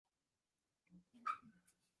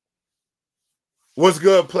What's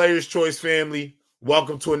good, Players Choice family?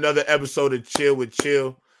 Welcome to another episode of Chill with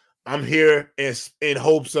Chill. I'm here in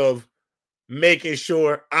hopes of making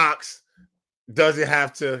sure Ox doesn't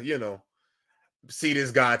have to, see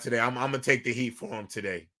this guy today. I'm gonna take the heat for him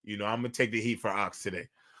today. I'm gonna take the heat for Ox today.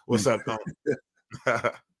 What's up, Tom?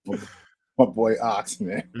 my boy Ox,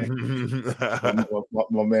 man.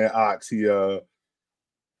 my man Ox.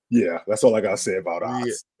 Yeah, that's all I gotta say about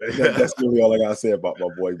Ox. Yeah. That's really all I gotta say about my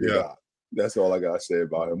boy Big Ox. That's all I gotta say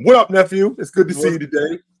about him. What up, nephew? It's good to see you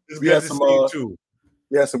today. It's good to see you too.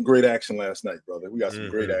 We had some great action last night, brother. We got some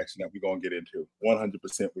great action that we're gonna get into.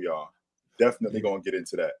 100% we are. Definitely gonna get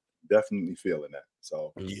into that. Definitely feeling that.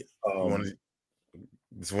 So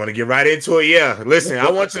just want to get right into it. Yeah. Listen, I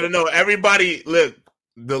want you to know, everybody, look,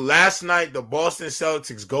 the last night the Boston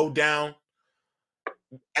Celtics go down.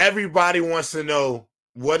 Everybody wants to know,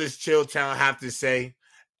 what does Chilltown have to say?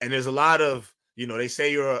 And there's a lot of, they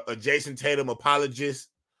say you're a Jason Tatum apologist.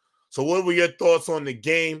 So what were your thoughts on the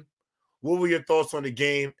game? What were your thoughts on the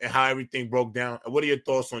game and how everything broke down? And what are your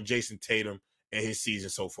thoughts on Jason Tatum and his season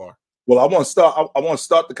so far? Well, I want to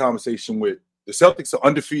start the conversation with the Celtics are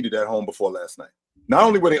undefeated at home before last night. Not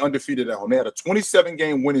only were they undefeated at home, they had a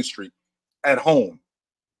 27-game winning streak at home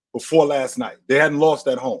before last night. They hadn't lost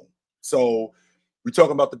at home. So we're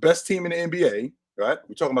talking about the best team in the NBA, right?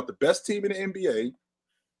 We're talking about the best team in the NBA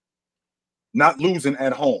not losing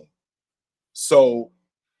at home. So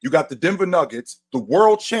you got the Denver Nuggets, the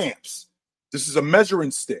world champs. This is a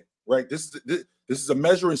measuring stick, right? This is a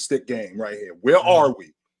measuring stick game right here. Where are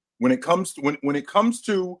we when it comes to when it comes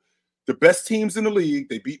to the best teams in the league?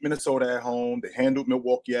 They beat Minnesota at home. They handled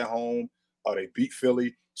Milwaukee at home. They beat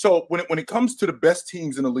Philly. So when it comes to the best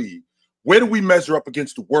teams in the league, where do we measure up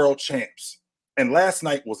against the world champs? And last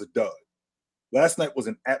night was a dud. Last night was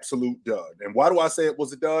an absolute dud. And why do I say it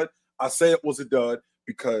was a dud? I say it was a dud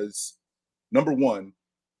because, number one,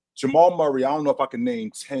 Jamal Murray, I don't know if I can name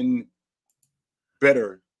 10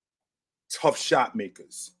 better tough shot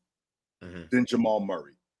makers than Jamal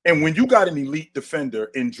Murray. And when you got an elite defender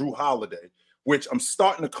in Jrue Holiday, which I'm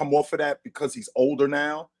starting to come off of that because he's older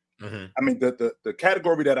now. I mean, the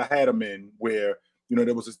category that I had him in where,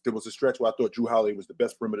 there was a stretch where I thought Jrue Holiday was the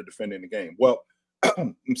best perimeter defender in the game. Well,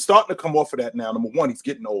 I'm starting to come off of that now. Number one, he's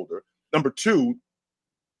getting older. Number two,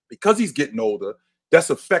 because he's getting older, that's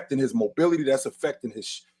affecting his mobility. That's affecting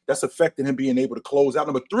him being able to close out.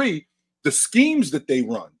 Number three, the schemes that they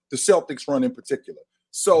run, the Celtics run in particular.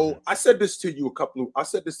 So I said this to you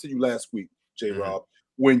last week, J-Rob,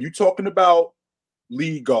 when you're talking about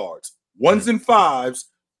lead guards, ones and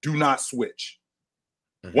fives do not switch.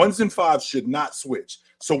 Ones and fives should not switch.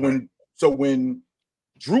 So when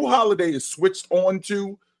Jrue Holiday is switched on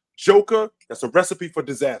to Joker, that's a recipe for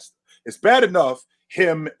disaster. It's bad enough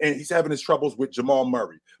him and he's having his troubles with Jamal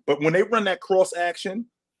Murray. But when they run that cross action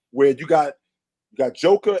where you got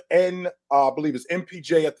Joker and I believe it's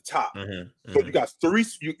MPJ at the top. So you got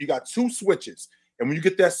you got two switches. And when you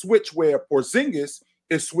get that switch where Porzingis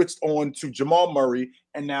is switched on to Jamal Murray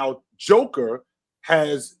and now Joker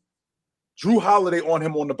has Jrue Holiday on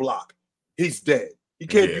him on the block, he's dead. You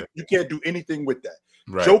can't do anything with that.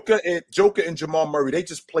 Right. Joker and Jamal Murray, they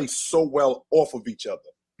just play so well off of each other.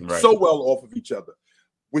 Right. So well off of each other.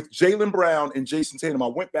 With Jaylen Brown and Jason Tatum, I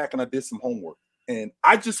went back and I did some homework. And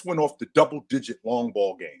I just went off the double-digit long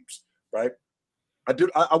ball games, right? I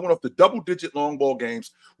went off the double-digit long ball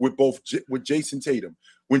games with with Jason Tatum.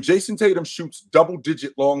 When Jason Tatum shoots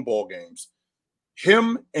double-digit long ball games,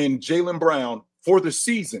 him and Jaylen Brown for the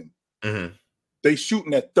season, they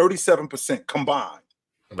shooting at 37% combined.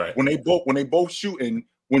 Right. When they both shooting,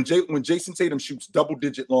 when Jason Tatum shoots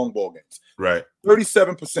double-digit long ball games, right,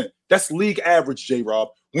 37%. That's league average, J-Rob.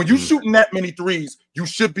 When you shooting that many threes, you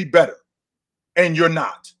should be better, and you're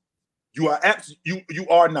not. You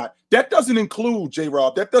are not. That doesn't include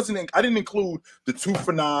J-Rob. I didn't include the 2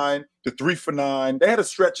 for 9, the 3 for 9. They had a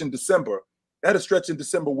stretch in December.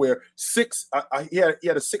 Where he had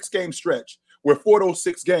a 6-game stretch where 4 of those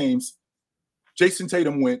 6 games, Jason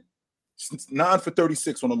Tatum went 9 for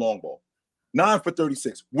 36 on the long ball. 9 for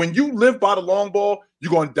 36. When you live by the long ball,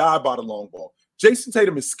 you're going to die by the long ball. Jason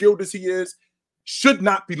Tatum, as skilled as he is, should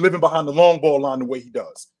not be living behind the long ball line the way he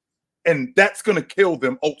does. And that's going to kill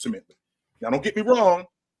them ultimately. Now, don't get me wrong.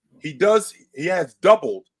 He has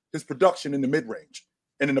doubled his production in the mid-range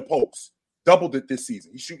and in the post. Doubled it this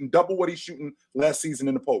season. He's shooting double what he's shooting last season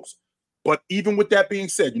in the post. But even with that being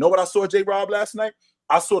said, you know what I saw J-Rob last night?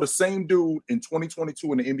 I saw the same dude in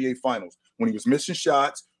 2022 in the NBA Finals when he was missing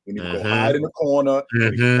shots, when he would go hide in the corner,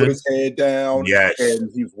 and he put his head down, and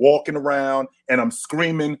he's walking around, and I'm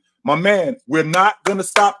screaming, my man, we're not going to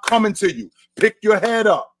stop coming to you. Pick your head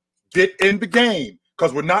up. Get in the game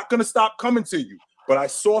because we're not going to stop coming to you. But I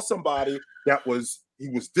saw somebody that was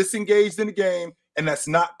disengaged in the game, and that's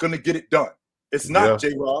not going to get it done. It's not,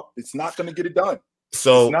 J-Rob. It's not going to get it done.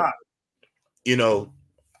 So, it's not. You know,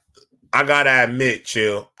 I got to admit,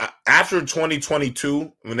 Chill, after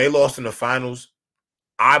 2022, when they lost in the finals,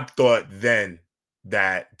 I thought then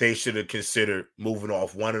that they should have considered moving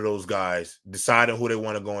off one of those guys, deciding who they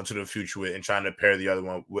want to go into the future with, and trying to pair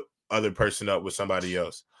the other person up with somebody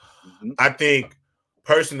else. Mm-hmm. I think,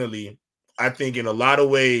 personally, in a lot of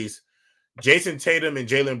ways, Jason Tatum and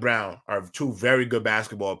Jaylen Brown are two very good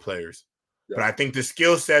basketball players. Yeah. But I think the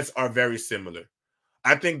skill sets are very similar.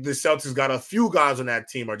 I think the Celtics got a few guys on that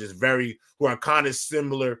team who are kind of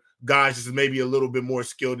similar guys, just maybe a little bit more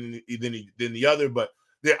skilled than the other. But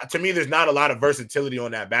to me, there's not a lot of versatility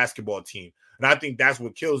on that basketball team. And I think that's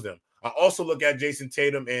what kills them. I also look at Jason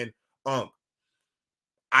Tatum and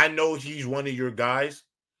I know he's one of your guys,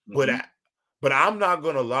 mm-hmm. but I'm not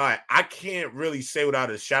going to lie. I can't really say without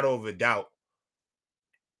a shadow of a doubt,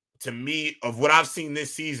 to me, of what I've seen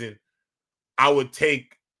this season, I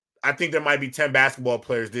think there might be 10 basketball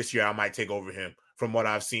players this year I might take over him from what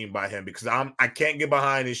I've seen by him, because I can't get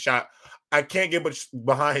behind his shot. I can't get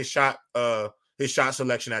behind his shot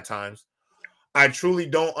selection at times. I truly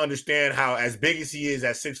don't understand how, as big as he is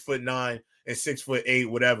at 6'9" and 6'8",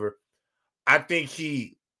 whatever, I think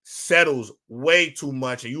he settles way too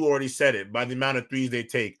much. And you already said it, by the amount of threes they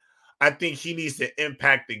take. I think he needs to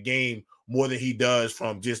impact the game more than he does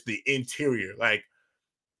from just the interior.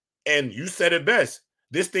 And you said it best.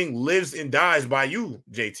 This thing lives and dies by you,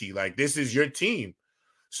 JT. This is your team.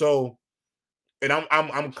 So, and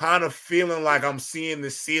I'm kind of feeling like I'm seeing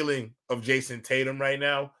the ceiling of Jason Tatum right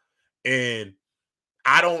now. And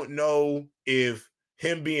I don't know if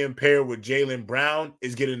him being paired with Jaylen Brown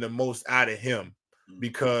is getting the most out of him,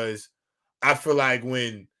 because I feel like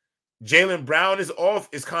when Jaylen Brown is off,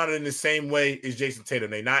 it's kind of in the same way as Jason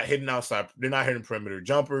Tatum. They're not hitting outside. They're not hitting perimeter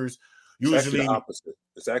jumpers. Usually,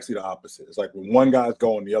 it's actually the opposite. It's like when one guy's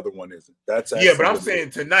going, the other one isn't. But I'm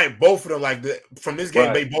saying tonight, both of them, from this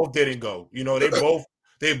game, They both didn't go.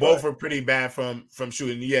 They both were pretty bad from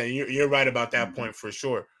shooting. Yeah, you're right about that point for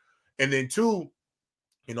sure. And then two,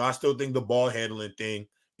 I still think the ball handling thing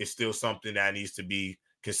is still something that needs to be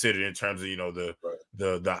considered in terms of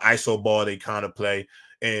the ISO ball they kind of play.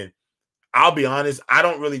 And I'll be honest, I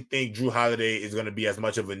don't really think Jrue Holiday is going to be as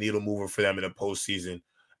much of a needle mover for them in the postseason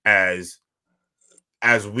as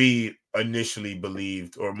we initially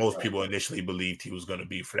believed, or most people initially believed he was going to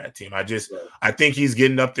be for that team. I think he's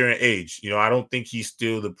getting up there in age. I don't think he's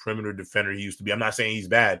still the perimeter defender he used to be. I'm not saying he's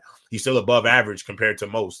bad. He's still above average compared to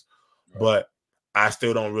most, but I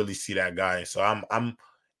still don't really see that guy. So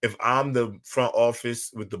if I'm the front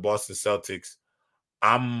office with the Boston Celtics,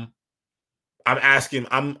 I'm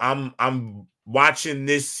watching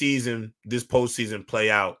this postseason play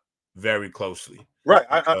out very closely. Right.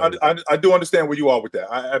 I do understand where you are with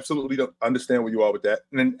that. I absolutely don't understand where you are with that.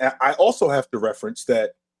 And then I also have to reference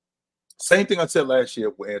that same thing I said last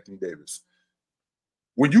year with Anthony Davis.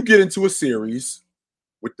 When you get into a series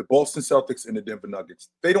with the Boston Celtics and the Denver Nuggets,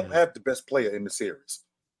 they don't have the best player in the series.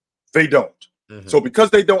 They don't. Mm-hmm. So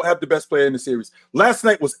because they don't have the best player in the series, last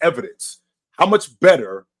night was evidence how much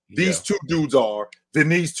better these two dudes are than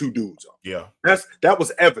these two dudes are. Yeah. That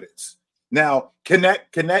was evidence. Now, can that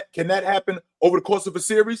happen over the course of a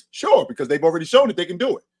series? Sure, because they've already shown that they can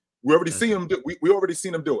do it. We already see them do. We already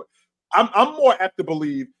seen them do it. I'm more apt to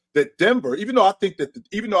believe that Denver, even though I think that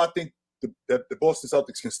the Boston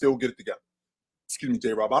Celtics can still get it together. Excuse me,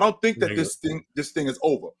 J-Rob. I don't think that this thing is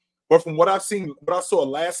over. But from what I've seen, what I saw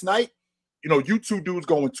last night, you two dudes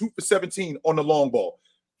going 2 for 17 on the long ball.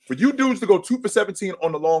 For you dudes to go 2 for 17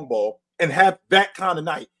 on the long ball and have that kind of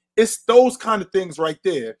night, it's those kind of things right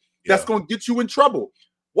there that's going to get you in trouble.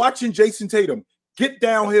 Watching Jason Tatum get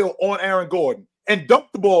downhill on Aaron Gordon and dunk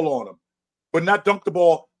the ball on him, but not dunk the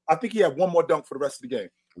ball. I think he had one more dunk for the rest of the game.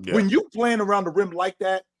 Yeah. When you playing around the rim like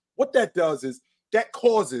that, what that does is that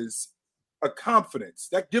causes a confidence.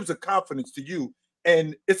 That gives a confidence to you,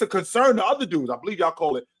 and it's a concern to other dudes. I believe y'all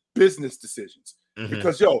call it business decisions. Mm-hmm.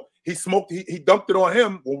 Because, he dunked it on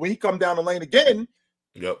him. Well, when he come down the lane again,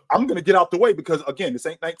 I'm going to get out the way because, again, this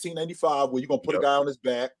ain't 1995 where you're going to put a guy on his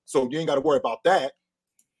back, so you ain't got to worry about that.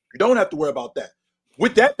 You don't have to worry about that.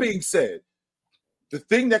 With that being said, the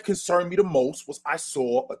thing that concerned me the most was I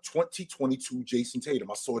saw a 2022 Jason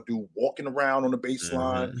Tatum. I saw a dude walking around on the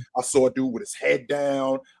baseline. Mm-hmm. I saw a dude with his head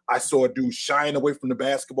down. I saw a dude shying away from the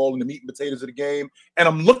basketball and the meat and potatoes of the game. And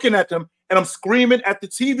I'm looking at them and I'm screaming at the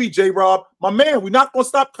TV, J-Rob, my man, we're not going to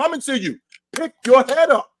stop coming to you. Pick your head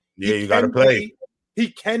up. Yeah, you got to play. He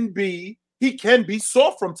can be he can be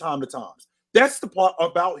soft from time to time. That's the part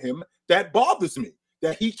about him that bothers me,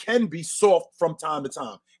 that he can be soft from time to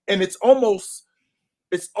time. And it's almost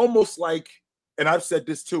like, and I've said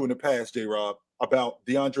this too in the past, J-Rob, about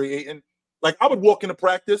DeAndre Ayton. Like, I would walk into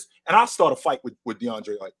practice and I'll start a fight with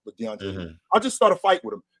DeAndre, Ayton. I'll just start a fight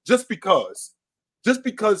with him just because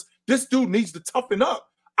this dude needs to toughen up.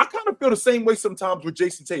 I kind of feel the same way sometimes with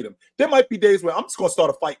Jason Tatum. There might be days where I'm just gonna start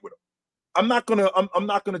a fight with him. I'm not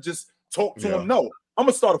gonna just talk to him. No, I'm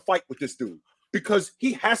gonna start a fight with this dude because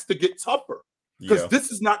he has to get tougher. Because this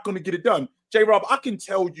is not gonna get it done. J-Rob, I can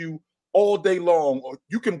tell you all day long, or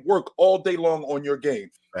you can work all day long on your game.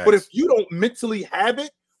 Facts. But if you don't mentally have it,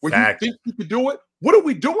 where you think you can do it, what are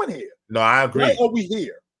we doing here? No, I agree. Why are we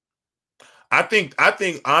here? I think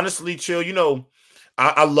honestly, Chill, you know,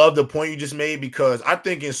 I love the point you just made, because I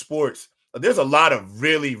think in sports, there's a lot of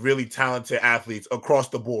really, really talented athletes across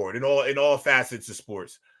the board in all facets of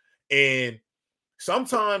sports. And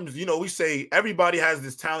sometimes, you know, we say everybody has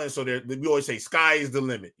this talent, so we always say sky is the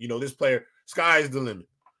limit. You know, this player, sky is the limit.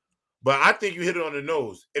 But I think you hit it on the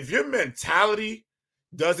nose. If your mentality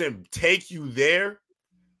doesn't take you there,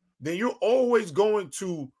 then you're always going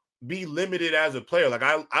to be limited as a player. Like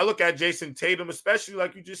I look at Jason Tatum, especially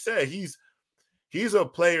like you just said, he's a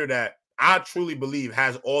player that I truly believe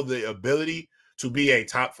has all the ability to be a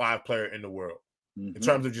top 5 player in the world in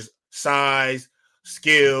terms of just size,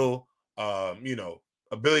 skill, you know,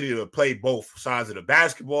 ability to play both sides of the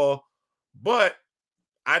basketball. But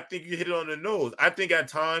I think you hit it on the nose. I think at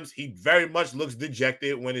times he very much looks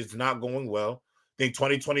dejected when it's not going well. I think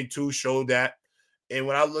 2022 showed that. And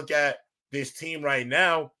when I look at this team right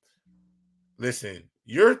now, listen,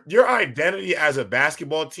 your identity as a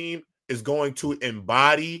basketball team is going to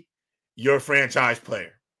embody your franchise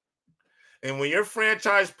player. And when your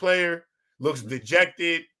franchise player looks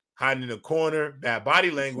dejected, hiding in the corner, bad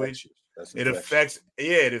body language, it affects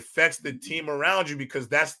the team around you, because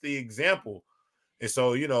that's the example. And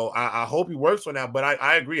so, you know, I hope he works on that. But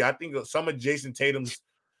I agree. I think some of Jason Tatum's,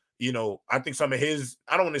 you know, I think some of his,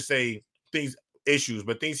 I don't want to say issues,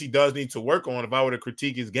 but things he does need to work on, if I were to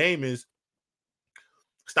critique his game, is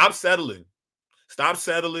stop settling. Stop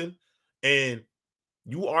settling. And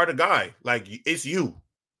you are the guy. Like, it's you.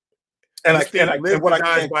 And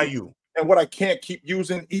what I can't keep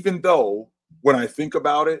using, even though when I think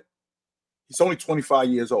about it, he's only 25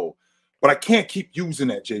 years old. But I can't keep using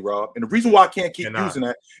that, J-Rob. And the reason why I can't keep using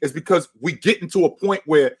that is because we get into a point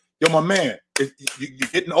where, yo, my man, you're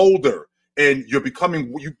getting older and you're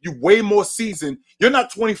becoming you way more seasoned. You're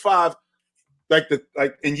not 25 like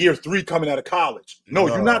in year 3 coming out of college. No,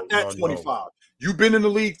 you're not that 25. No. You've been in the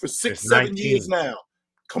league for 6-7 years now.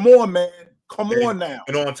 Come on, man. Come on now.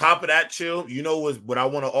 And on top of that, Chill, you know what I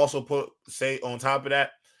want to also say on top of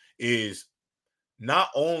that is, not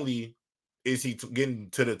only is he getting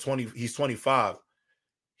to the 20, he's 25.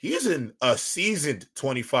 He's in a seasoned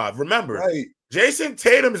 25. Remember, Jason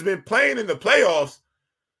Tatum has been playing in the playoffs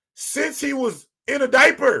since he was in a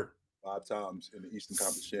diaper. 5 times in the Eastern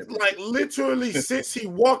Conference Championship. Like, literally since he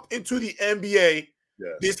walked into the NBA,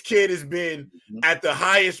 this kid has been at the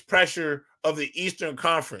highest pressure of the Eastern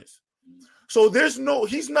Conference. So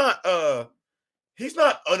he's not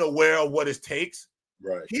unaware of what it takes.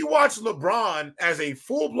 Right. He watched LeBron as a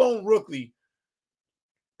full-blown rookie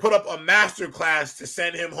put up a masterclass to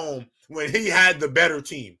send him home when he had the better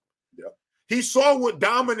team. Yep. He saw what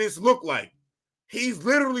dominance looked like. He's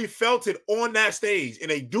literally felt it on that stage in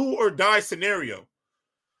a do-or-die scenario.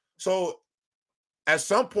 So at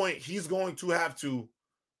some point, he's going to have to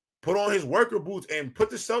put on his worker boots and put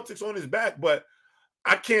the Celtics on his back. But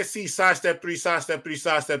I can't see sidestep 3, sidestep 3,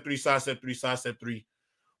 sidestep 3, sidestep 3, sidestep 3,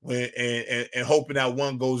 and hoping that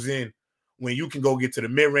one goes in when you can go get to the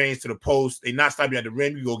mid-range, to the post. They not stop you at the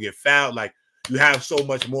rim. You go get fouled. Like, you have so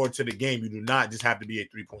much more to the game. You do not just have to be a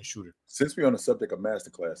 3-point shooter. Since we're on the subject of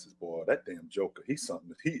masterclasses, boy, that damn Joker, he is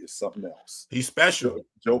something else. He's special.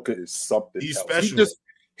 Joker is something He's else. Special.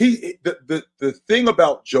 The thing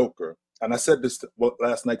about Joker, and I said this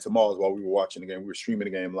last night to Mars while we were watching the game. We were streaming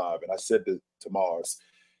the game live, and I said to Mars,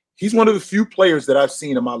 he's one of the few players that I've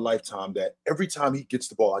seen in my lifetime that every time he gets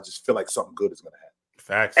the ball, I just feel like something good is going to happen.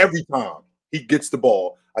 Facts. Every time he gets the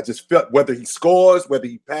ball, I just feel, whether he scores, whether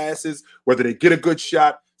he passes, whether they get a good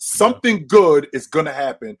shot, something good is going to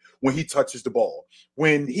happen when he touches the ball.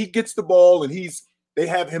 When he gets the ball and they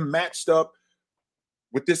have him matched up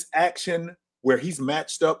with this action where he's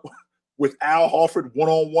matched up with Al Horford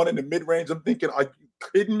one-on-one in the mid-range. I'm thinking, are you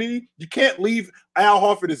kidding me? You can't leave Al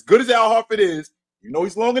Horford, as good as Al Horford is. You know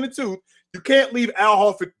he's long in the tooth. You can't leave Al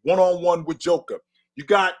Horford one-on-one with Joker. You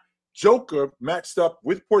got Joker matched up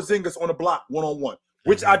with Porzingis on the block one-on-one,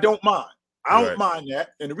 which I don't mind. I don't mind that.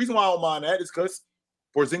 And the reason why I don't mind that is because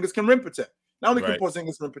Porzingis can rim protect. Not only can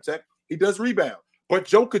Porzingis rim protect, he does rebound. But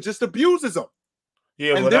Joker just abuses him.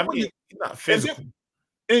 Yeah, and but I mean, he's not physical.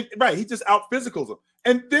 He just out physicals him.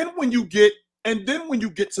 And then when you get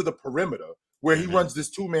to the perimeter where he runs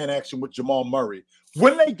this 2-man action with Jamal Murray,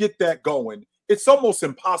 when they get that going, it's almost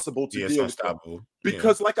impossible to deal with them.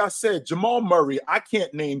 Because, like I said, Jamal Murray, I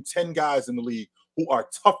can't name 10 guys in the league who are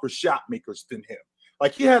tougher shot makers than him.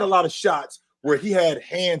 Like, he had a lot of shots where he had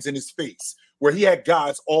hands in his face, where he had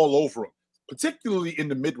guys all over him, particularly in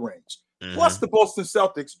the mid-range. Plus, the Boston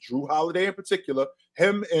Celtics, Drew Holiday in particular,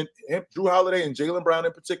 Drew Holiday and Jaylen Brown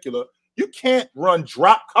in particular, you can't run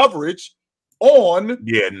drop coverage on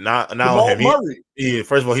not Jamal Murray.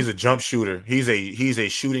 First of all, he's a jump shooter. He's a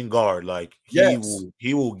shooting guard. Like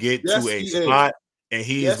he will get to a spot and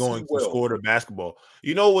he's going to score the basketball.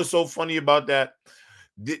 You know what's so funny about that?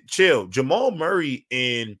 Chill. Jamal Murray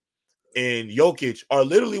and Jokic are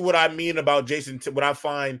literally what I mean about Jason. What I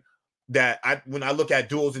find that when I look at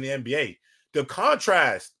duels in the NBA, the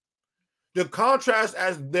contrast of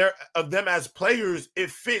them as players,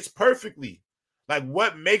 it fits perfectly. Like,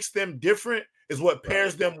 what makes them different is what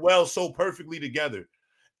pairs them well so perfectly together.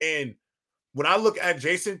 And when I look at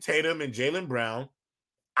Jason Tatum and Jaylen Brown,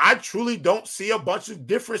 I truly don't see a bunch of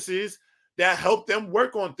differences that help them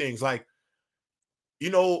work on things. Like,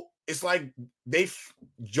 it's like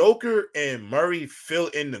Joker and Murray fill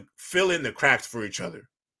in the cracks for each other.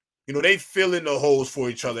 They fill in the holes for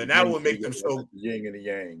each other, and that would make them so yin and the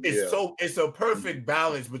yang. It's a perfect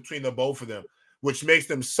balance between the both of them, which makes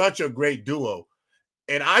them such a great duo.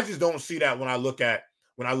 And I just don't see that when I look at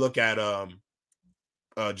Jaylen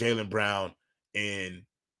Brown and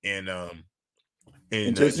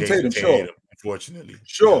Jason Tatum. Sure, unfortunately,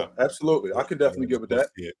 absolutely, I can definitely get with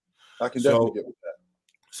that.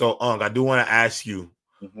 So, I do want to ask you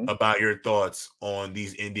about your thoughts on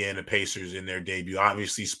these Indiana Pacers in their debut.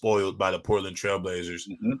 Obviously spoiled by the Portland Trailblazers,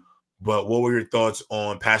 but what were your thoughts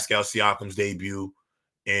on Pascal Siakam's debut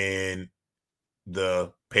and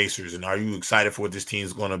the Pacers? And are you excited for what this team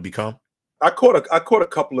is going to become? I caught a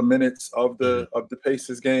couple of minutes of the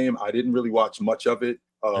Pacers game. I didn't really watch much of it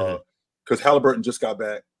because Halliburton just got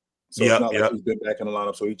back, so it's not like he's been back in the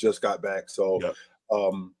lineup. So he just got back. So,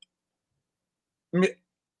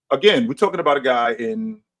 again, we're talking about a guy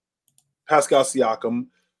in Pascal Siakam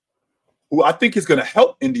who I think is going to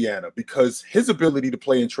help Indiana because his ability to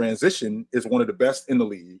play in transition is one of the best in the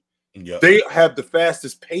league. They have the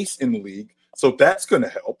fastest pace in the league, so that's going to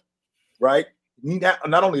help, right?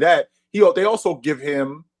 Not only that, he also gives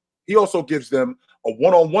them a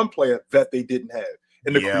one-on-one player that they didn't have.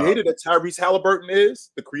 And the creator that Tyrese Halliburton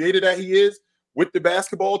is, the creator that he is with the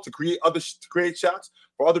basketball to create shots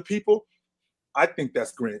for other people, I think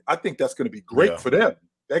that's great. I think that's going to be great for them.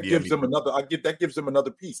 That gives them another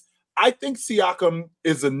piece. I think Siakam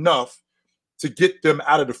is enough to get them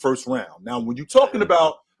out of the first round. Now, when you're talking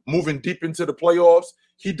about moving deep into the playoffs,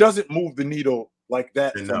 he doesn't move the needle like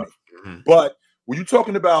that for me. But when you're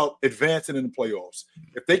talking about advancing in the playoffs,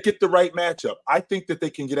 if they get the right matchup, I think that they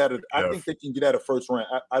can get out of. I think they can get out of the first round.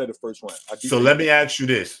 So let me ask you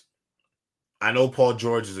this: I know Paul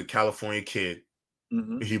George is a California kid.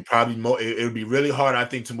 He probably it would be really hard, I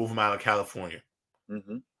think, to move him out of California.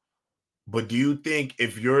 But do you think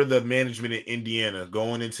if you're the management in Indiana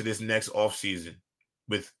going into this next offseason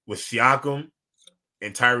with Siakam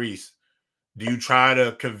and Tyrese, do you try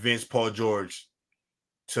to convince Paul George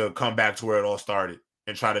to come back to where it all started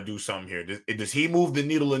and try to do something here? Does he move the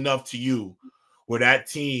needle enough to you where that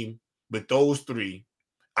team with those three,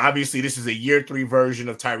 obviously this is a year 3 version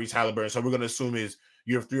of Tyrese Halliburton, so we're going to assume is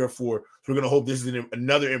year 3 or 4. So we're going to hope this is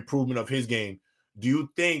another improvement of his game. Do you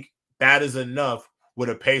think that is enough where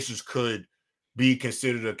the Pacers could be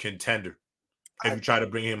considered a contender if you try to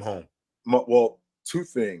bring him home? Well, two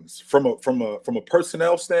things. From a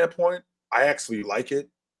personnel standpoint, I actually like it.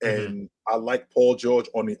 And I like Paul George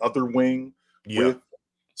on the other wing with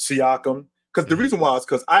Siakam. Because the reason why is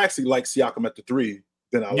because I actually like Siakam at the 3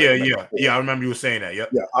 than I like him at the 4. Yeah, I remember you were saying that. Yeah,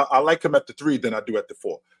 I like him at the 3 than I do at the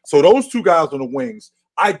 4. So those two guys on the wings,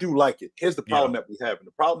 I do like it. Here's the problem that we have. And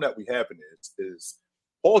the problem that we have is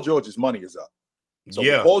Paul George's money is up. So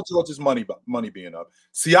Paul George's money being up,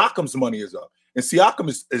 Siakam's money is up. And Siakam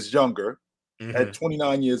is younger at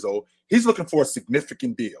 29 years old. He's looking for a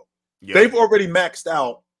significant deal. They've already maxed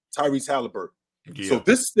out Tyrese Halliburton. So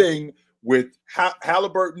this thing with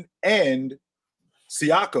Halliburton and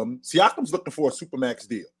Siakam's looking for a supermax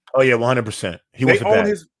deal. Oh yeah, 100%.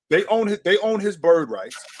 They own his bird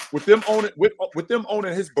rights. With them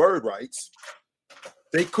owning his bird rights,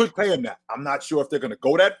 they could pay him that. I'm not sure if they're going to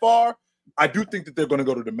go that far. I do think that they're going to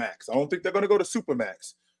go to the max. I don't think they're going to go to super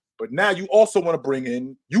max. But now you also want to bring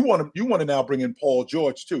in, you want to now bring in Paul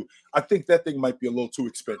George too. I think that thing might be a little too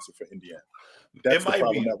expensive for Indiana. That's the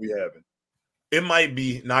problem that we have. It might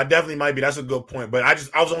be. No, it definitely might be. That's a good point. But I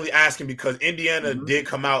was only asking because Indiana did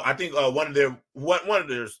come out. I think one of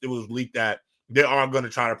theirs it was leaked that they are going to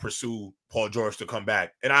try to pursue Paul George to come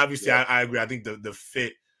back. And obviously, I agree. I think the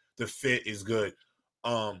fit is good.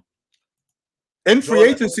 In free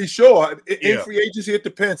agency, sure. In free agency, it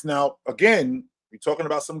depends. Now, again, we're talking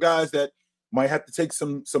about some guys that might have to take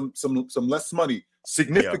some less money,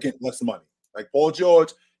 significant less money. Like Paul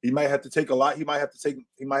George, he might have to take a lot. He might have to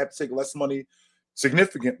take less money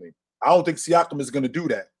significantly. I don't think Siakam is going to do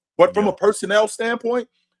that. But from a personnel standpoint,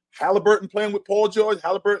 Halliburton playing with Paul George,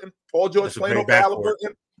 Paul George playing off of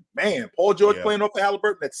Halliburton. Man, Paul George playing off of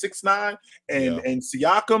Halliburton at 6'9", and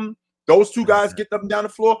Siakam, those two guys getting up and down the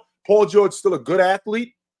floor. Paul George still a good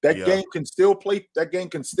athlete. That game can still play. That game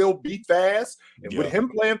can still be fast. And with them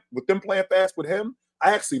playing fast with him,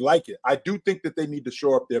 I actually like it. I do think that they need to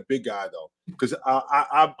shore up their big guy though, because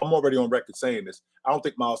I'm already on record saying this. I don't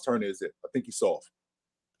think Miles Turner is it. I think he's soft.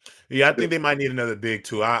 Yeah, I think they might need another big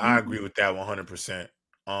too. I agree with that 100%.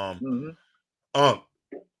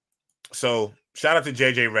 So shout out to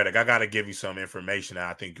JJ Redick. I got to give you some information that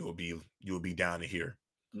I think you'll be down to hear.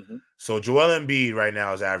 So Joel Embiid right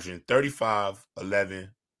now is averaging 35, 11,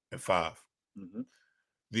 and 5.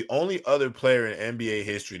 The only other player in NBA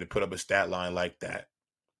history to put up a stat line like that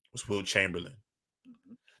was Wilt Chamberlain.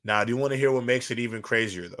 Now, do you want to hear what makes it even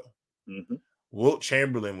crazier though? Wilt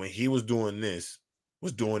Chamberlain, when he was doing this,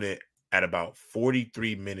 was doing it at about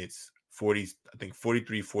 43 minutes,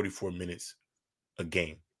 43, 44 minutes a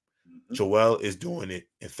game. Joel is doing it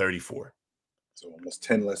in 34. So almost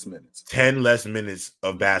 10 less minutes. 10 less minutes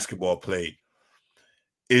of basketball played.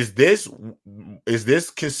 Is this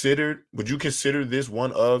considered? Would you consider this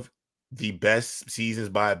one of the best seasons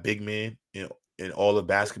by a big man in all of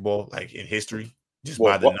basketball, like in history,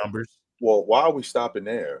 by the numbers? Well, why are we stopping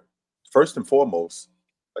there? First and foremost,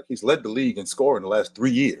 like he's led the league in scoring the last 3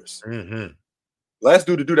 years. Last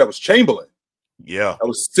dude to do that was Chamberlain. Yeah, that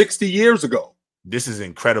was 60 years ago. This is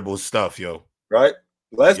incredible stuff, yo. Right.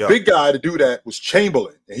 Last big guy to do that was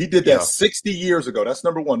Chamberlain, and he did that 60 years ago. That's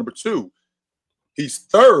number one. Number two, he's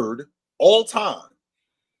third all time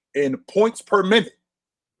in points per minute.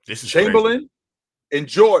 This is Chamberlain and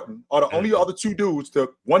Jordan are the only other two dudes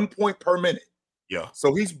to 1 point per minute. Yeah.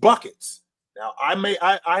 So he's buckets. Now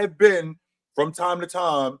I have been from time to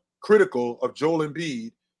time critical of Joel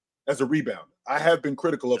Embiid as a rebounder. I have been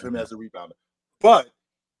critical of him as a rebounder, but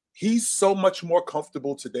he's so much more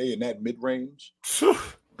comfortable today in that mid range.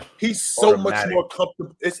 He's so much more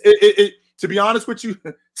comfortable. To be honest with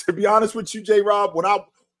you, J. Rob,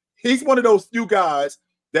 he's one of those few guys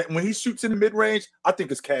that when he shoots in the mid range, I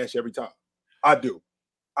think it's cash every time. I do.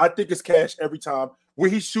 I think it's cash every time. Where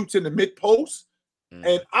he shoots in the mid post,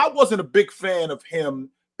 and I wasn't a big fan of him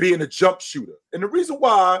being a jump shooter. And the reason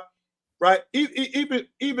why, right?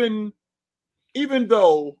 Even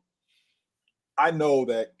though I know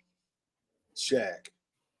that Shaq,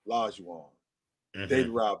 Olajuwon, David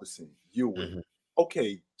Robinson, Ewing.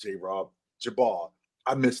 Okay, J-Rob, Jabbar.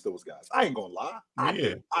 I miss those guys. I ain't gonna lie. I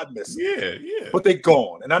miss them. Yeah. But they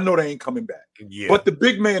gone, and I know they ain't coming back. Yeah. But the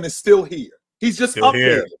big man is still here. He's just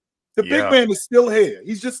updated. The big man is still here.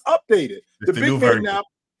 He's just updated. The big man now,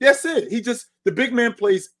 that's it. The big man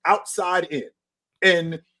plays outside in.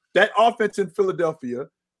 And that offense in Philadelphia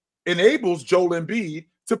enables Joel Embiid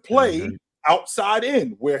to play outside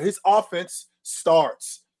in, where his offense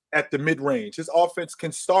starts at the mid-range. His offense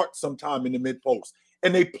can start sometime in the mid-post.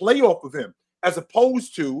 And they play off of him, as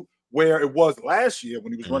opposed to where it was last year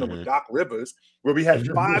when he was running with Doc Rivers, where we had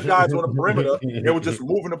 5 guys on the perimeter. They were just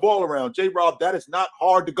moving the ball around. J-Rob, that is not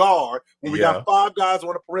hard to guard when we got 5 guys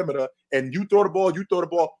on the perimeter and you throw the ball.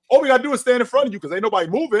 All we got to do is stand in front of you because ain't nobody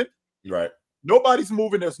moving. Right. Nobody's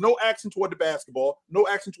moving. There's no action toward the basketball, no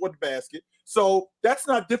action toward the basket. So that's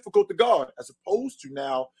not difficult to guard, as opposed to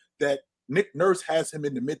now that Nick Nurse has him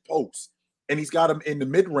in the mid-post and he's got him in the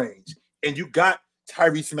mid-range. And you got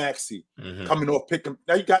Tyrese Maxey coming off picking.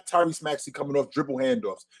 Now you got Tyrese Maxey coming off dribble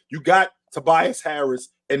handoffs. You got Tobias Harris,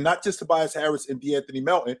 and not just Tobias Harris and DeAnthony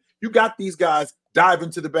Melton. You got these guys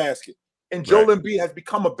diving to the basket. And Joel Embiid has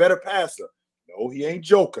become a better passer. No, he ain't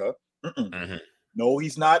Joker. No,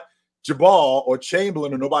 he's not Jabbar or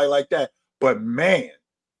Chamberlain or nobody like that. But man,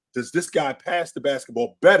 does this guy pass the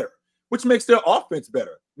basketball better, which makes their offense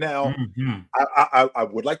better. Now, I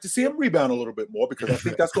would like to see him rebound a little bit more because I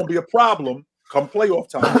think that's going to be a problem come playoff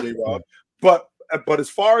time, J-Rob. But as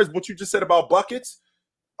far as what you just said about buckets,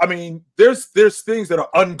 I mean, there's things that are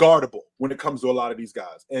unguardable when it comes to a lot of these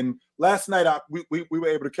guys. And last night, we were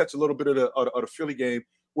able to catch a little bit of the Philly game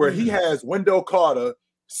where he has Wendell Carter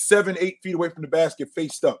 7-8 feet away from the basket,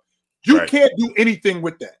 faced up. You can't do anything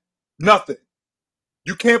with that. Nothing.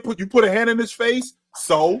 You can't put a hand in his face.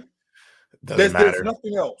 So there's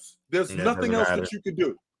nothing else. There's nothing else that you could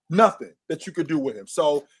do. Nothing that you could do with him.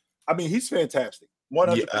 So I mean, he's fantastic.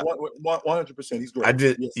 100%. He's great.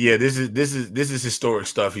 This is historic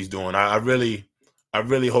stuff he's doing. I really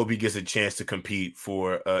hope he gets a chance to compete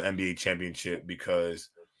for an NBA championship, because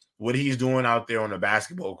what he's doing out there on the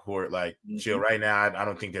basketball court, like chill right now, I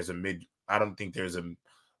don't think there's a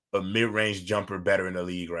mid-range jumper better in the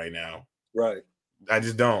league right now. Right. I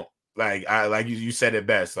just don't. Like you said it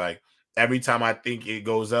best. Like every time I think it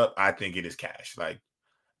goes up, I think it is cash. Like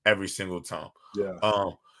every single time.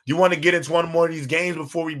 Yeah. You want to get into one more of these games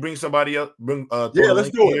before we bring somebody up? Let's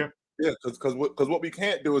do it. Yeah, because what we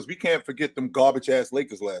can't do is we can't forget them garbage ass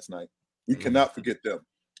Lakers last night. We cannot forget them.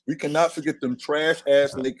 We cannot forget them trash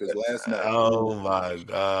ass Lakers last night. Oh my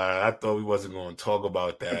God! I thought we wasn't going to talk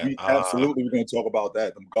about that. Absolutely, we're going to talk about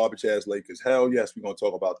that. Them garbage ass Lakers. Hell yes, we're going to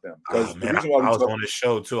talk about them. Because the reason why I was on the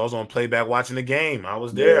show too. I was on playback watching the game. I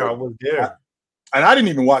was there. And I didn't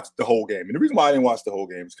even watch the whole game. And the reason why I didn't watch the whole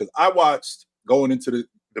game is because I watched going into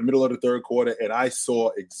the middle of the third quarter, and I saw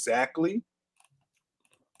exactly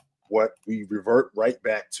what we revert right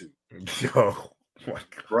back to. Yo,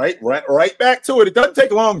 right back to it. It doesn't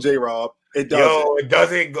take long, J-Rob. It doesn't. Yo, it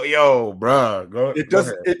doesn't go. Yo, bro, go. It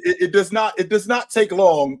doesn't. It does not. It does not take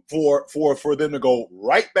long for them to go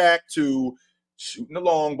right back to shooting the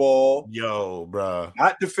long ball. Yo, bro,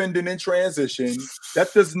 not defending in transition.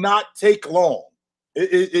 That does not take long.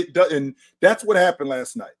 It does, and that's what happened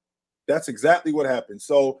last night. That's exactly what happened.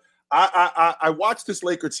 So I watched this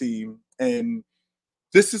Laker team, and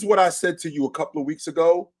this is what I said to you a couple of weeks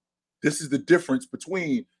ago. This is the difference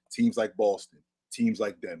between teams like Boston, teams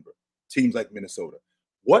like Denver, teams like Minnesota.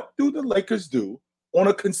 What do the Lakers do on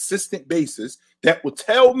a consistent basis that will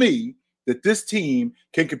tell me that this team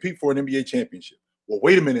can compete for an NBA championship? Well,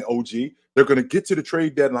 wait a minute, OG. They're going to get to the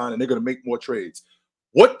trade deadline, and they're going to make more trades.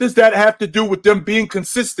 What does that have to do with them being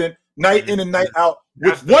consistent night in and night out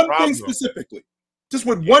with one thing specifically? Just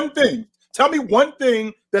with one thing. Tell me one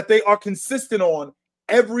thing that they are consistent on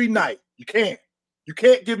every night. You can't. You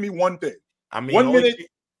can't give me one thing. I mean,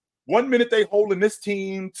 one minute they holding this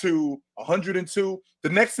team to 102. The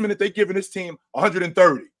next minute they giving this team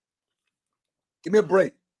 130. Give me a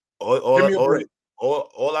break.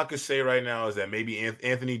 All I could say right now is that maybe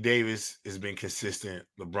Anthony Davis has been consistent.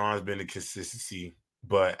 LeBron's been a consistency.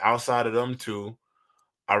 But outside of them two,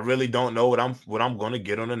 I really don't know what I'm going to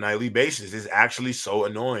get on a nightly basis. It's actually so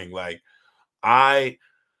annoying. Like they're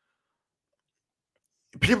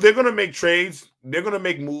going to make trades. They're going to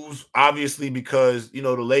make moves, obviously, because, the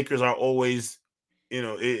Lakers are always,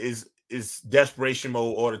 is desperation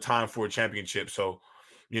mode all the time for a championship. So,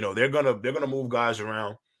 they're going to move guys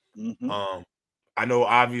around. Mm-hmm. I know,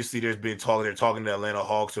 obviously, they're talking to Atlanta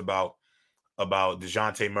Hawks about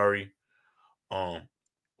DeJounte Murray.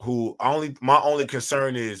 My only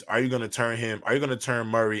concern is, are you going to turn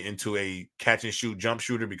Murray into a catch and shoot jump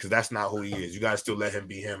shooter? Because that's not who he is. You got to still let him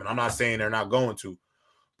be him. And I'm not saying they're not going to,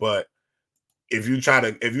 but if you try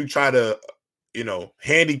to,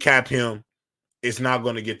 handicap him, you're not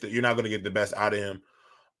going to get the best out of him.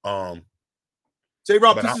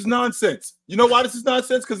 J-Rob, this is nonsense. You know why this is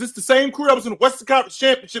nonsense? Because it's the same crew that was in the Western Conference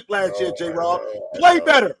Championship last year, J-Rob. Play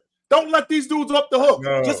better. Don't let these dudes off the hook.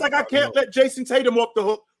 Just like I can't let Jason Tatum off the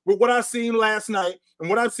hook with what I've seen last night and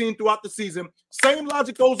what I've seen throughout the season. Same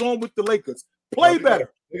logic goes on with the Lakers. Play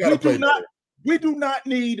better. We do not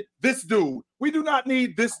need this dude. We do not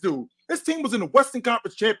need this dude. This team was in the Western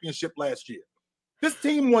Conference Championship last year. This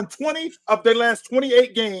team won 20 of their last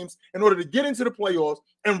 28 games in order to get into the playoffs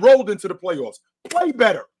and rolled into the playoffs. Play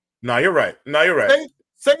better. No, you're right.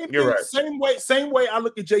 Same way I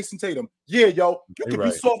look at Jason Tatum. Yeah, yo, you can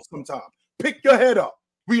be soft sometimes. Pick your head up.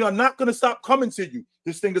 We are not going to stop coming to you.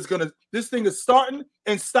 This thing is starting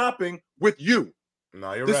and stopping with you.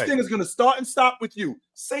 No, you're right. This thing is going to start and stop with you.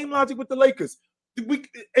 Same logic with the Lakers.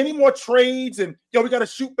 Any more trades and we got to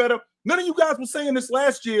shoot better. None of you guys were saying this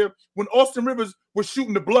last year when Austin Rivers was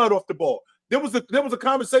shooting the blood off the ball. There was a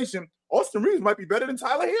conversation. Austin Rivers might be better than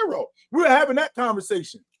Tyler Hero. We were having that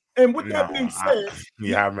conversation. And with that being said,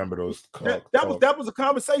 I remember those. That was a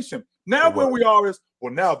conversation. Now where we are is,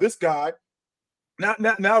 well, now this guy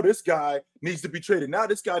needs to be traded. Now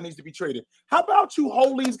this guy needs to be traded. How about you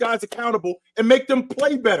hold these guys accountable and make them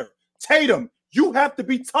play better? Tatum, you have to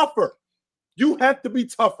be tougher. You have to be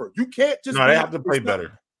tougher. You can't just. No, they have to play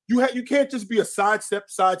better. You can't just be a sidestep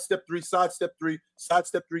three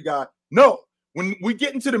guy. No. When we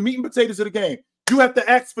get into the meat and potatoes of the game, you have to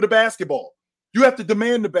ask for the basketball. You have to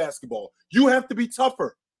demand the basketball. You have to be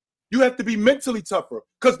tougher. You have to be mentally tougher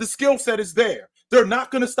because the skill set is there. They're not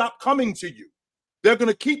going to stop coming to you. They're going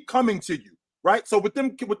to keep coming to you, right? So with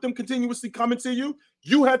them continuously coming to you,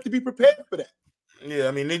 you have to be prepared for that. Yeah,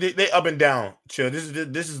 I mean they up and down. Chill.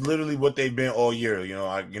 This is literally what they've been all year.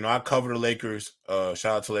 I cover the Lakers. Shout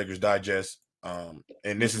out to Lakers Digest.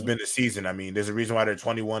 And this has been the season. I mean, there's a reason why they're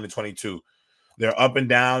 21-22. They're up and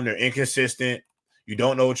down. They're inconsistent. You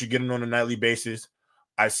don't know what you're getting on a nightly basis.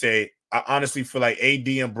 I honestly feel like AD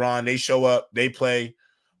and Bron, they show up, they play,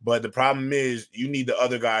 but the problem is you need the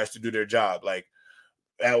other guys to do their job. Like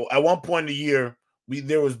at one point in the year,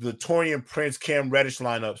 there was the Taurean Prince, Cam Reddish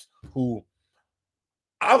lineups who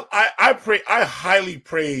I highly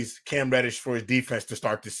praise Cam Reddish for his defense to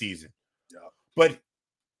start the season. Yeah. But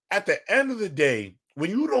at the end of the day,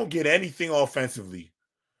 when you don't get anything offensively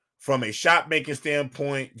from a shot making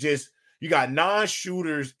standpoint, you got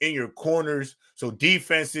non-shooters in your corners, so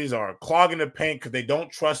defenses are clogging the paint because they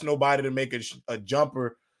don't trust nobody to make a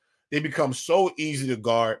jumper. They become so easy to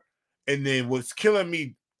guard. And then what's killing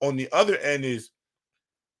me on the other end is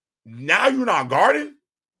now you're not guarding.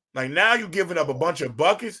 Like now you're giving up a bunch of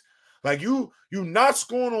buckets. Like you're not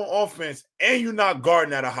scoring on offense and you're not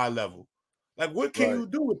guarding at a high level. Like what can you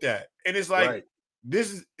do with that? And it's like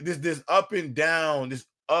this up and down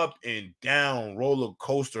roller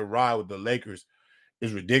coaster ride with the Lakers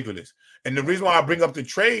is ridiculous. And the reason why I bring up the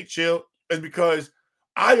trade, Chill, is because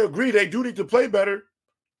I agree they do need to play better,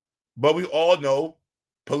 but we all know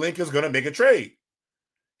Pelinka's going to make a trade.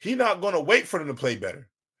 He's not going to wait for them to play better.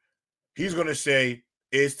 He's going to say,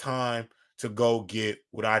 it's time to go get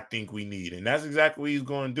what I think we need. And that's exactly what he's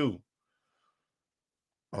going to do.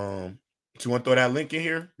 Do you want to throw that link in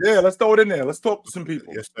here? Yeah, let's throw it in there. Let's talk to some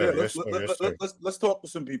people. Yes, sir. Let's talk to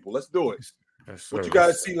some people. Let's do it. Yes, what you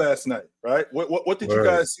guys see last night, right? What did you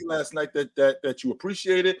guys see last night that you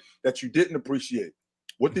appreciated, that you didn't appreciate?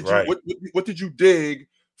 What did you what did you dig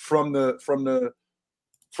from the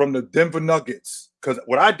Denver Nuggets? Because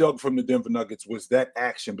what I dug from the Denver Nuggets was that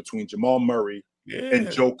action between Jamal Murray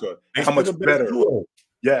and Joker. How much better?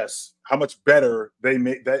 Yes, how much better they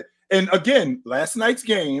made that. And again, last night's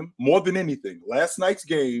game, more than anything, last night's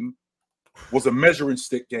game was a measuring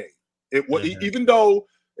stick game. It was even though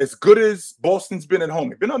as good as Boston's been at home,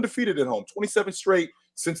 they've been undefeated at home, 27 straight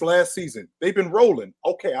since last season. They've been rolling.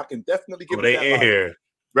 Okay, I can definitely give it that logic. Here.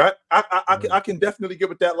 Right? I can definitely give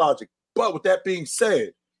it that logic. But with that being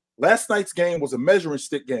said, last night's game was a measuring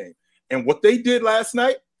stick game. And what they did last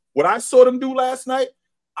night, what I saw them do last night,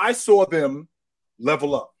 I saw them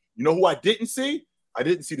level up. You know who I didn't see? I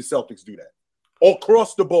didn't see the Celtics do that. All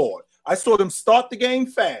across the board. I saw them start the game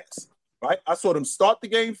fast. Right? I saw them start the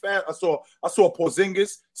game fast. I saw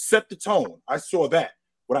Porzingis set the tone. I saw that.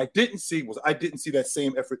 What I didn't see was I didn't see that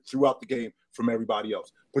same effort throughout the game from everybody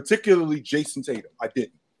else, particularly Jason Tatum. I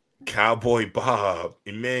didn't. Cowboy Bob.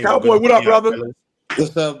 Man, Cowboy, what up, brother?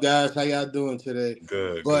 What's up, guys? How y'all doing today?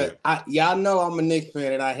 Good. But y'all know I'm a Knicks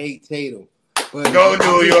fan and I hate Tatum. But go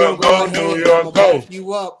New York, go New York, go.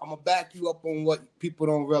 I'm gonna back you up on what people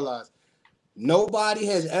don't realize. Nobody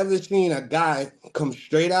has ever seen a guy come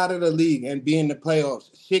straight out of the league and be in the playoffs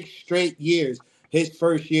 6 straight years. His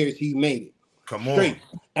first years, he made it. Come on.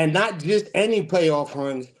 And not just any playoff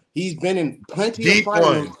runs. He's been in plenty of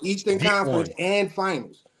finals, Eastern Conference and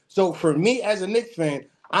finals. So for me as a Knicks fan,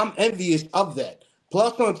 I'm envious of that.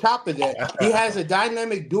 Plus, on top of that, he has a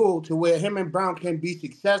dynamic duo to where him and Brown can be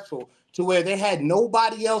successful, to where they had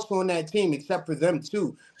nobody else on that team except for them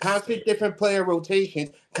two. Constant different player rotations,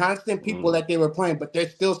 constant people that they were playing, but they're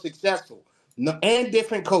still successful. And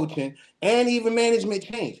different coaching, and even management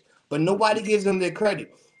change. But nobody gives them their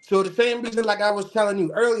credit. So the same reason, like I was telling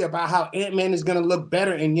you earlier about how Ant-Man is going to look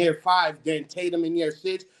better in year 5 than Tatum in year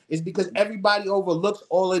 6, is because everybody overlooks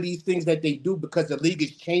all of these things that they do because the league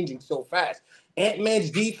is changing so fast.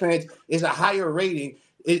 Ant-Man's defense is a higher rating.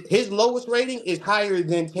 His lowest rating is higher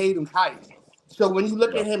than Tatum's highest. So when you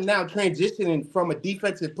look at him now transitioning from a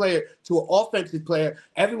defensive player to an offensive player,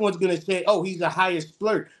 everyone's going to say, oh, he's a higher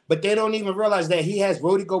splurt. But they don't even realize that he has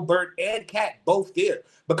Rudy Gobert and Cat both there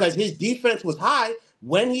because his defense was high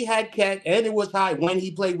when he had Cat, and it was high when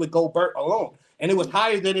he played with Gobert alone. And it was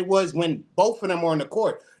higher than it was when both of them were on the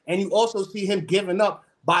court. And you also see him giving up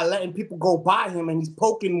by letting people go by him, and he's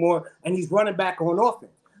poking more, and he's running back on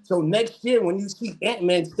offense. So next year, when you see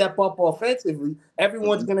Ant-Man step up offensively,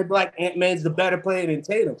 everyone's going to be like, Ant-Man's the better player than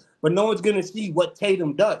Tatum. But no one's going to see what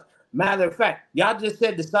Tatum does. Matter of fact, y'all just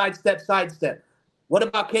said the sidestep. What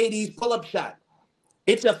about KD's pull-up shot?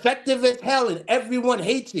 It's effective as hell, and everyone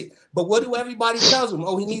hates it. But what do everybody tells him?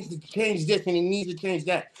 Oh, he needs to change this and he needs to change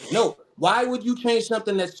that. No, why would you change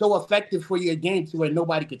something that's so effective for your game to where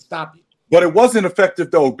nobody could stop it? But it wasn't effective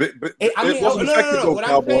though. But it wasn't effective though. What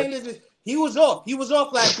I'm saying is he was off. He was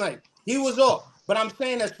off last night. He was off. But I'm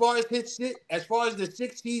saying as far as the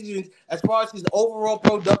 6 seasons, as far as his overall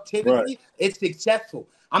productivity, it's successful.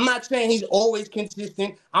 I'm not saying he's always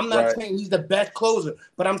consistent. I'm not saying he's the best closer.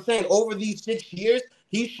 But I'm saying over these 6 years,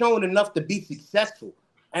 he's shown enough to be successful.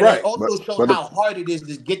 And it also shows how hard it is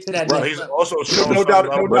to get to that next he's level. also shown no doubt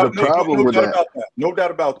about that. No doubt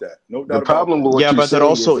about that. The problem with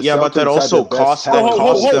what that also cost them.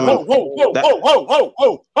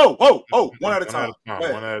 One at a time.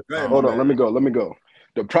 Hold on, let me go.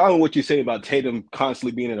 The problem with what you say about Tatum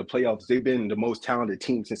constantly being in the playoffs, they've been the most talented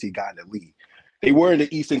team since he got in the league. They were in the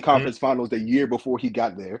Eastern Conference Finals the year before he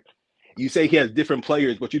got there. You say he has different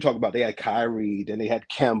players, but you talk about they had Kyrie, then they had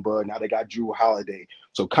Kemba, now they got Drew Holiday.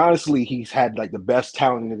 So constantly he's had like the best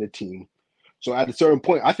talent in the team. So at a certain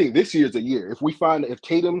point, I think this year's a year. If we find if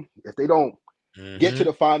they don't get to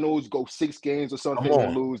the finals, go 6 games or something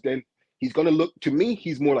and lose, then he's gonna look to me,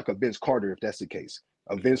 he's more like a Vince Carter if that's the case.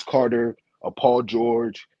 A Vince Carter, a Paul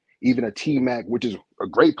George, even a T-Mac, which is a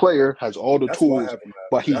great player, has all the tools,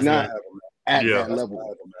 but he's not at that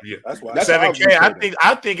level. That's why 7K.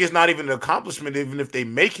 I think it's not even an accomplishment. Even if they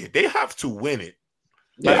make it, they have to win it.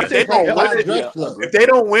 Like, if they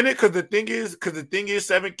don't win it, because the thing is,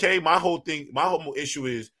 7K. My whole issue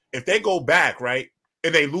is if they go back right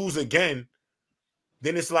and they lose again,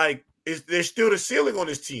 then it's like there's still the ceiling on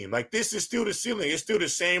this team. Like this is still the ceiling. It's still the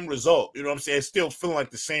same result. You know what I'm saying? It's still feeling like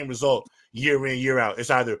the same result year in, year out. It's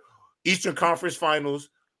either Eastern Conference Finals,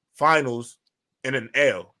 and an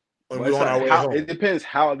L. It depends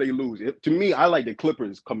how they lose. To me, I like the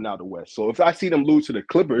Clippers coming out of the West. So if I see them lose to the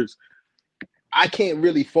Clippers, I can't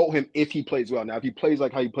really fault him if he plays well. Now, if he plays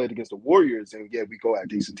like how he played against the Warriors, then we go at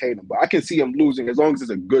Jason Tatum. But I can see him losing as long as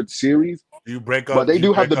it's a good series. But they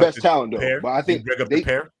do have the best talent, though. Pair? But I think break up the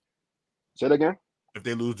pair. Say that again. If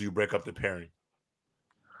they lose, do you break up the pairing?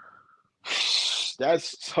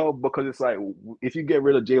 That's tough because it's like if you get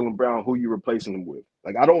rid of Jaylen Brown, who you replacing him with?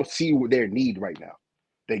 Like I don't see what their need right now.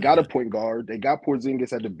 They got a point guard. They got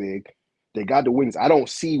Porzingis at the big. They got the wings. I don't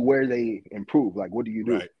see where they improve. Like, what do you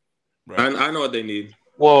do? Right. I know what they need.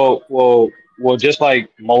 Well, just like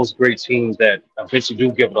most great teams that eventually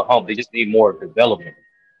do give it a hump, they just need more development.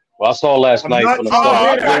 Well, I saw last night from the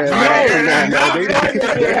start. My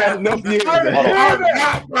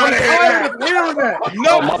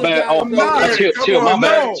bad. Chill.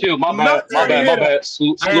 My bad.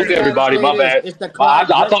 Salute everybody. My bad. I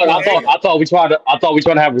thought we trying to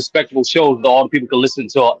have respectable shows so all the people can listen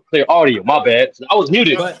to clear audio. My bad. I was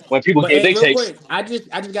muted when people gave their takes. I just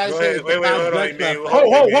gotta say, wait.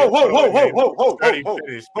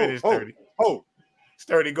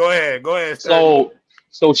 Sturdy, go ahead. Sturdy.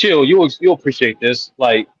 So chill. You'll appreciate this.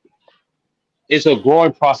 Like, it's a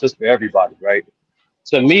growing process for everybody, right?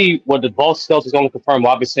 To me, what the Boston Celtics only confirm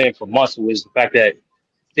what I've been saying for months is the fact that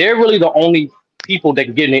they're really the only people that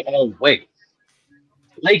can get in their own way.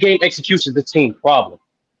 Late game execution is the team problem.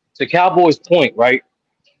 To Cowboys' point, right,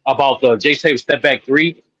 about the Jay Tatum step back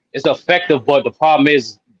 3, it's effective, but the problem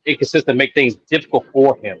is inconsistent, make things difficult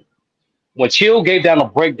for him. When Chill gave down a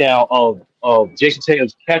breakdown of Jason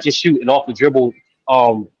Tatum's catch and shoot and off the dribble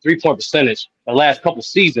 3-point percentage the last couple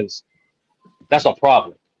seasons, that's a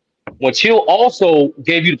problem. When Chill also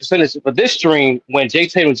gave you the percentage for this stream, when Jay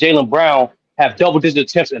Tatum and Jaylen Brown have double-digit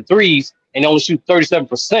attempts and threes and only shoot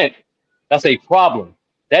 37%, that's a problem.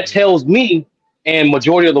 That tells me and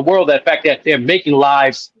majority of the world that fact that they're making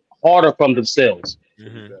lives harder from themselves.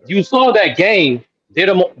 Mm-hmm. You saw that game. They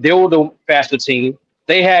were the faster team.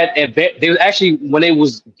 They was actually, when they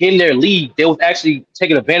was getting their lead, they was actually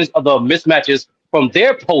taking advantage of the mismatches from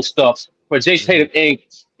their post-ups for Jason Tatum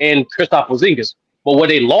and Kristaps Porzingis. But where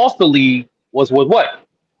they lost the lead was with what?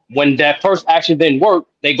 When that first action didn't work,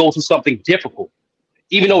 they go to something difficult.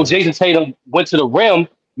 Even though Jason Tatum went to the rim,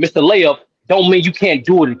 missed the layup, don't mean you can't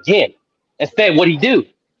do it again. Instead, what he do?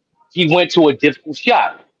 He went to a difficult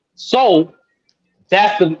shot. So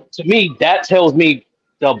to me, that tells me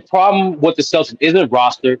the problem with the Celtics isn't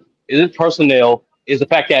roster, isn't personnel, is the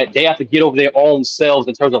fact that they have to get over their own selves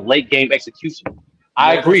in terms of late game execution.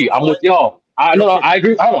 I agree. I'm with y'all. I agree. I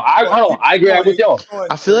agree. I'm with y'all.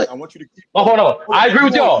 I feel it. I want you to keep hold on. I agree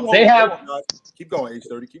with y'all. They have. Keep going,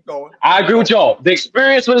 H30. Keep going. I agree with y'all. The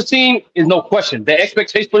experience for this team is no question. The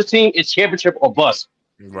expectation for this team is championship or bust.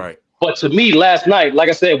 Right. But to me, last night, like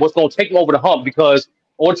I said, what's going to take them over the hump, because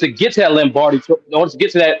in order to get to that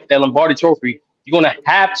Lombardi trophy, You're gonna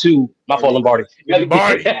have to. My fault, Lombardi.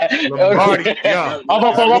 Lombardi. Yeah. My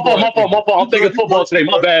fault. I'm thinking football today.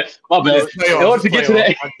 My bad. In order to get to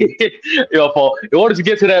that, your fault. In order to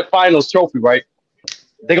get to that finals trophy, right?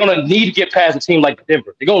 They're gonna need to get past a team like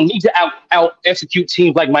Denver. They're gonna need to out execute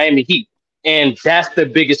teams like Miami Heat, and that's the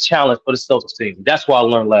biggest challenge for the Celtics team. That's what I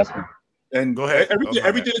learned last week. And go ahead.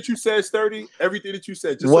 Everything that you said, Sturdy. Everything that you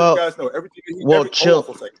said. Just so you guys know, everything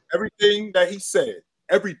that he said,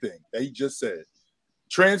 everything that he just said.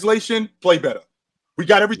 Translation: play better. We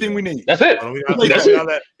got everything we need. That's it. That's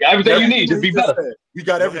it. Everything you need. Just be better. We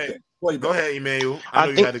got everything. Play better. Go ahead, Emmanuel.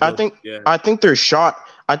 I think they're shot.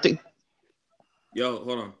 Yo,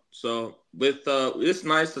 hold on. So with it's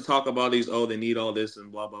nice to talk about these. Oh, they need all this and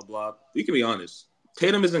blah blah blah. We can be honest.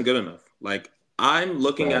 Tatum isn't good enough. Like. I'm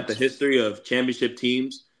looking at the history of championship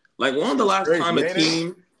teams. Like, when the last time a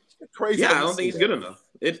team – I don't think he's good enough.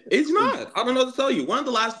 It's not. I don't know what to tell you. When the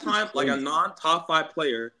last time, like, a non-top 5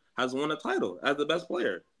 player has won a title as the best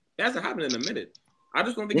player? It hasn't happened in a minute. I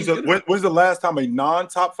just don't think he's good enough. When's the last time a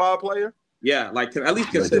non-top 5 player? Yeah, like, at least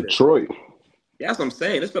consider. Detroit. Yeah, that's what I'm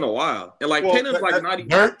saying. It's been a while. And, like, Tatum's, like, not even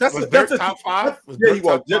 – That's a top 5? Yeah, he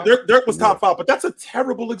was. Dirk was top 5, but that's a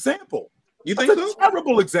terrible example. You think so?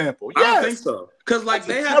 Terrible example. Yes. I don't think so. Because like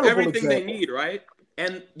they have everything they need, right?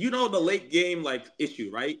 And you know the late game like issue,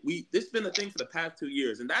 right? This has been a thing for the past 2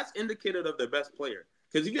 years, and that's indicative of their best player.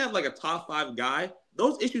 Because if you have like a top 5 guy,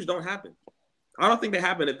 those issues don't happen. I don't think they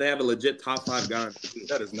happen if they have a legit top 5 guy.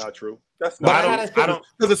 That is not true. That's not. I don't.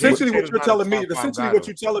 Because essentially, what you're telling me is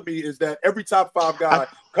that every top 5 guy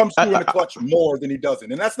comes through in the clutch more than he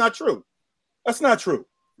doesn't, and that's not true. That's not true.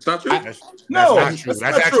 It's not true. That's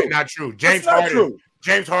actually not true. James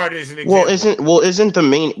Harden is an example. Isn't the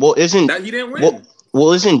main? That he didn't win. He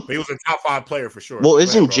was a top 5 player for sure. Well,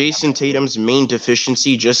 isn't Jason Tatum's main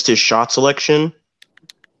deficiency just his shot selection?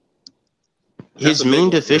 His main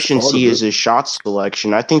deficiency is his shot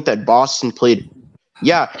selection. I think that Boston played.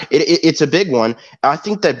 Yeah, it's a big one. I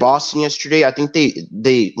think that Boston yesterday, I think they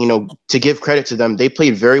to give credit to them, they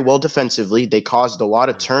played very well defensively. They caused a lot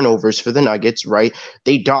of turnovers for the Nuggets, right?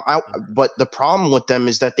 But the problem with them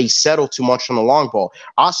is that they settle too much on the long ball.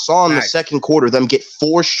 I saw in the second quarter them get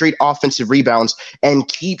 4 straight offensive rebounds and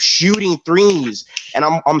keep shooting threes. And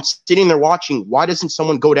I'm sitting there watching, why doesn't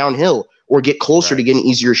someone go downhill or get closer to get an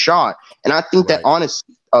easier shot? And I think that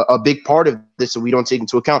honestly, a big part of this that we don't take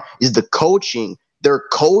into account is the coaching. Their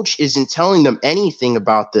coach isn't telling them anything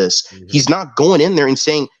about this. Mm-hmm. He's not going in there and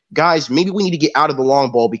saying, guys, maybe we need to get out of the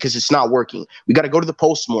long ball because it's not working. We got to go to the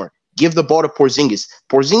post more. Give the ball to Porzingis.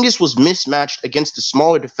 Porzingis was mismatched against the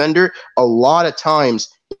smaller defender a lot of times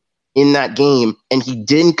in that game, and he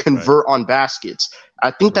didn't convert on baskets.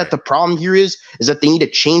 I think that the problem here is that they need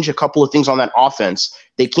to change a couple of things on that offense.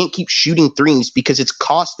 They can't keep shooting threes because it's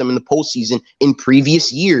cost them in the postseason in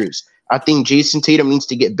previous years. I think Jason Tatum needs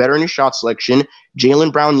to get better in his shot selection.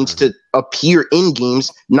 Jaylen Brown needs to appear in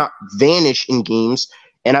games, not vanish in games.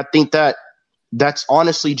 And I think that's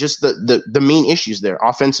honestly just the main issues there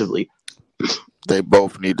offensively. They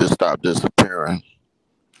both need to stop disappearing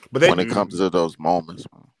when it comes to those moments.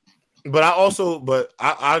 But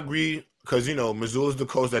I agree because, Mazzulla's the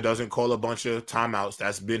coach that doesn't call a bunch of timeouts.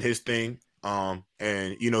 That's been his thing. And,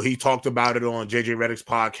 he talked about it on JJ Redick's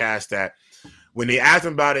podcast that when they asked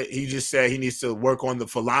him about it, he just said he needs to work on the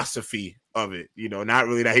philosophy of it. Not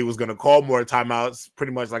really that he was going to call more timeouts.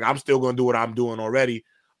 Pretty much like, I'm still going to do what I'm doing already.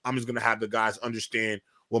 I'm just going to have the guys understand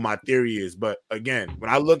what my theory is. But again, when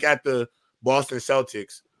I look at the Boston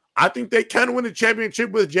Celtics, I think they can win a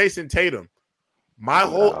championship with Jason Tatum. My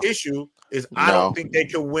whole issue is I don't think they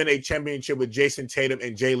can win a championship with Jason Tatum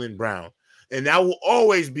and Jaylen Brown. And that will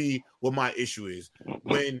always be what my issue is.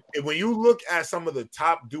 When you look at some of the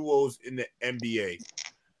top duos in the NBA,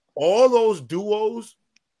 all those duos,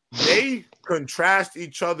 they contrast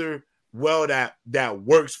each other well that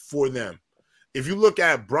works for them. If you look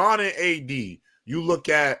at Bron and AD, you look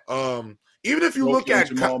at even if you look at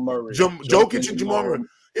Jokic and Jamal Murray,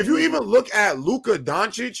 if you even look at Luka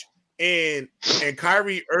Doncic and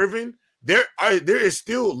Kyrie Irving, there is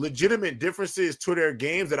still legitimate differences to their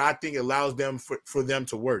games that I think allows them for them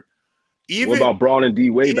to work. What about Bron and D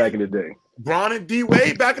Wade back in the day? Bron and D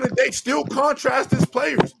Wade back in the day still contrast as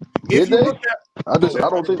players. Did they? I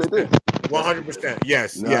don't think they did. 100%.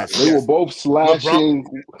 Yes. They were both slashing.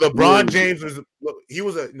 LeBron James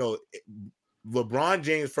LeBron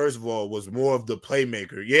James, first of all, was more of the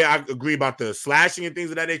playmaker. Yeah, I agree about the slashing and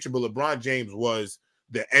things of that nature, but LeBron James was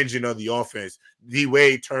the engine of the offense. D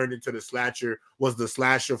Wade turned into the slasher, was the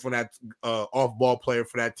slasher for that off-ball player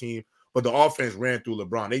for that team. but the offense ran through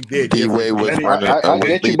LeBron. They did. D-Wade was running. I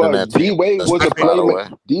get you, but D-Wade was a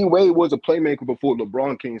playmaker. D-Wade was a playmaker before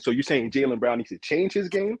LeBron came. So you're saying Jaylen Brown needs to change his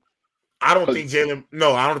game? I don't think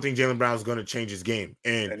Jaylen Brown is going to change his game,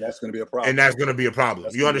 and that's going to be a problem. And that's going to be a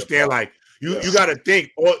problem. You understand? Like you got to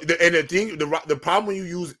think. The problem when you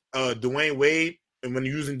use Dwayne Wade, and when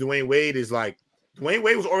you're using Dwayne Wade is like Dwayne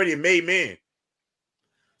Wade was already a made man.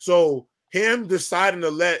 So him deciding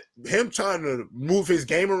to trying to move his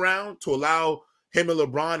game around to allow him and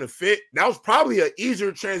LeBron to fit, that was probably an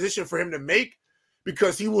easier transition for him to make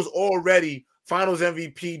because he was already Finals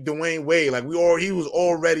MVP Dwayne Wade. He was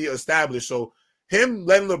already established. So him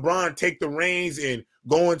letting LeBron take the reins and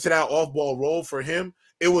go into that off-ball role for him,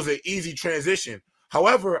 it was an easy transition.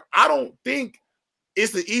 However, I don't think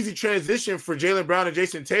it's the easy transition for Jaylen Brown and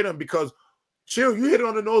Jason Tatum because, Chill, you hit it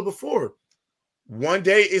on the nose before. One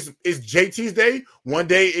day is JT's day. One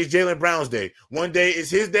day is Jaylen Brown's day. One day is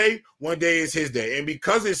his day. One day is his day. And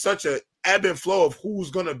because it's such an ebb and flow of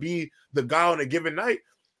who's going to be the guy on a given night,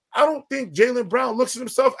 I don't think Jaylen Brown looks at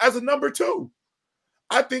himself as a number 2.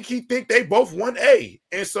 I think he think they both 1A.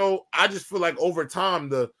 And so I just feel like over time,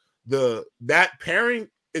 that pairing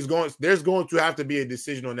is there's going to have to be a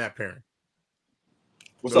decision on that pairing.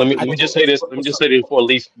 Let me just say this. Let me just say this before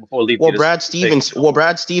Leaf. Well, Brad Stevens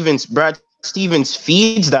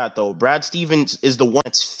feeds that though. Brad Stevens is the one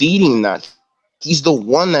that's feeding that. He's the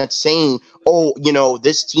one that's saying, "Oh,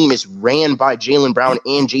 this team is ran by Jaylen Brown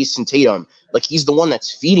and Jason Tatum." Like he's the one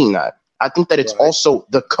that's feeding that. I think that it's also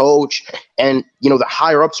the coach and the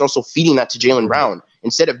higher ups are also feeding that to Jaylen Brown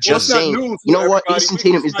instead of just saying, what, Jason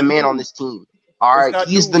Tatum is the man on this team. All right,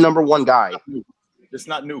 he's the number 1 guy. It's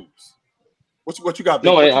not news. What you got?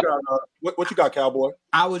 What you got, Cowboy?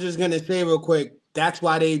 I was just gonna say real quick. That's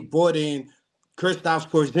why they brought in Kristaps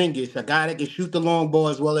Porzingis, a guy that can shoot the long ball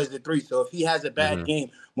as well as the 3. So if he has a bad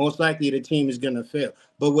game, most likely the team is gonna fail.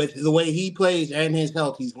 But with the way he plays and his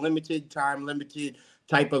health, he's limited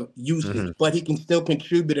type of usage, but he can still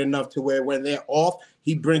contribute enough to where when they're off,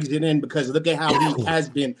 he brings it in because look at how he has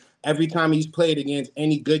been every time he's played against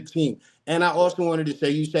any good team. And I also wanted to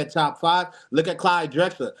say, you said top 5. Look at Clyde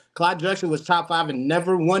Drexler. Clyde Drexler was top 5 and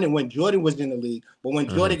never won it when Jordan was in the league. But when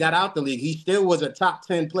Jordan got out the league, he still was a top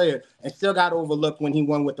 10 player and still got overlooked when he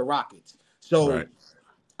won with the Rockets. So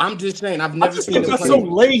I'm just saying, I've never seen that's so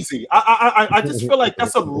lazy. I just feel like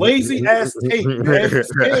that's a lazy ass take, man.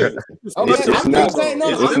 It's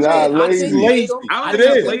not lazy. It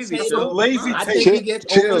is. It's a lazy take. He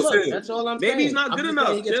gets overlooked. That's all I'm saying. Maybe he's not good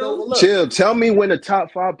enough. Chill. Tell me when a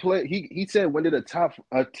top 5 player. He said when did a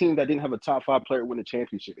team that didn't have a top 5 player win a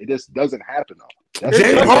championship? It just doesn't happen though.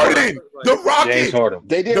 James Harden, the Rockets. James Harden.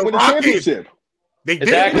 They didn't win a championship. They did.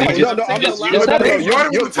 Exactly.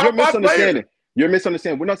 You're misunderstanding. You're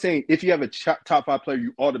misunderstanding. We're not saying if you have a top 5 player,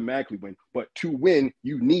 you automatically win. But to win,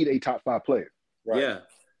 you need a top 5 player. Right. Yeah.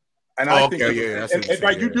 And I think to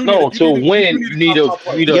win, you need a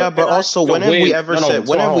yeah. But also, when have we ever said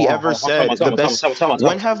the best?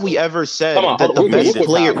 When have we ever said that the best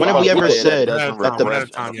player? When have we ever said that the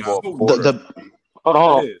best? Hold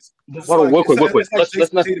on. Real quick.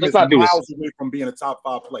 Let's not do this. Miles away from being a top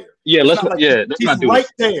 5 player. Yeah, let's not do this. Right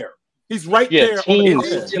there. He's right there. Teams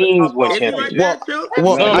win championships.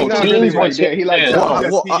 Not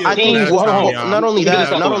only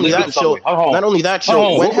that,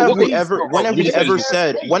 Joe. When have we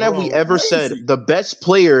ever said the best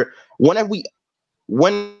player? When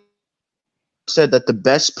said that the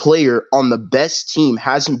best player on the best team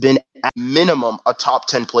hasn't been at minimum a top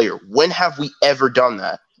 10 player? When have we ever done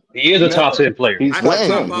that? He is a top 10 player. He's a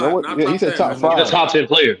top 5. He's a top 10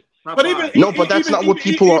 player. But that's not what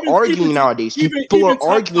people are arguing nowadays. People are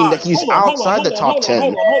arguing that he's outside the top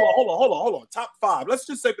 10. Hold on. Top 5. Let's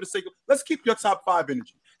just say for the sake of, let's keep your top 5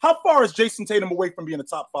 energy. How far is Jason Tatum away from being a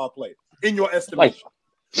top 5 player in your estimation?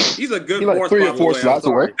 He's a good 3 or 4 slots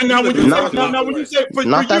away. And now when you say for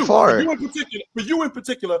you in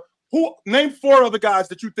particular, who name 4 other guys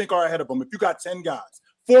that you think are ahead of him? If you got 10 guys,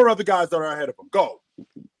 4 other guys that are ahead of him. Go.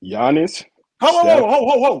 Giannis.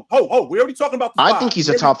 Ho. We're already talking about the 5. I think he's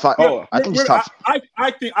a top 5. I think he's top 5.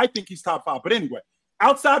 I think he's top 5. But anyway,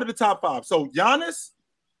 outside of the top 5, so Giannis,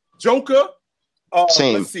 Joker,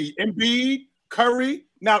 same. Let's see, Embiid, Curry.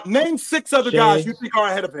 Now name 6 other guys you think are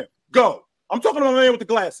ahead of him. Go. I'm talking about the man with the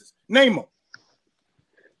glasses. Name them.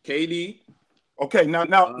 KD. Okay, now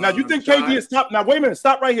you think KD is top? Now wait a minute,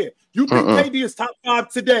 stop right here. You think KD is top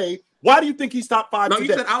 5 today? Why do you think he's top 5 today? No,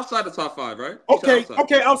 you said outside the top 5, right? Okay,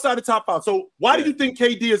 outside the top 5. So why do you think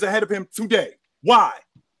KD is ahead of him today? Why?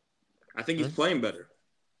 I think he's playing better.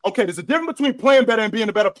 Okay, there's a difference between playing better and being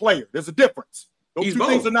a better player. There's a difference. Those two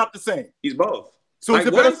things are not the same. He's both. So like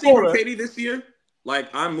he's a what better I'm seeing from scorer. KD this year, like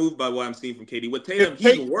I'm moved by what I'm seeing from KD. With Tatum,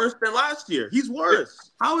 he's worse than last year. He's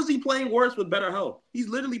worse. How is he playing worse with better health? He's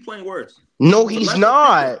literally playing worse. No, he's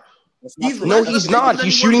not. He's No, he's not.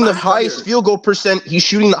 He's shooting the highest field goal percent. He's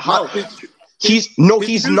shooting the high. He's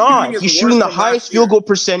not. He's shooting the highest field goal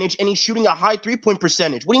percentage, and he's shooting a high 3-point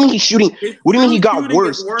percentage. What do you mean he's shooting? What do you mean he got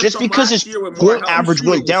worse? Just because his point average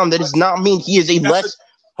went down, that does not mean he is a less.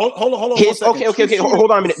 Hold on. Okay.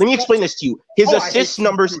 Hold on a minute. Let me explain this to you. His assist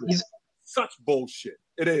numbers. He's such bullshit.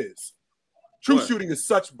 It is. True shooting is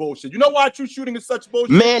such bullshit. You know why true shooting is such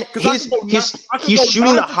bullshit? Man, he's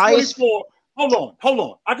shooting the highest. Hold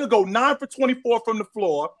on. I could go 9 for 24 from the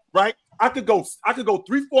floor, right? I could go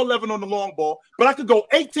 3 for 11 on the long ball, but I could go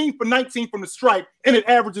 18 for 19 from the stripe, and it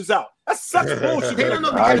averages out. That's such bullshit. They don't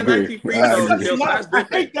know I hate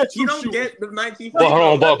that you don't get the 19 free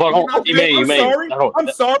throws. Hold on.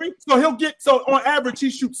 I'm sorry. So on average,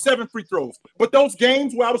 he shoots 7 free throws. But those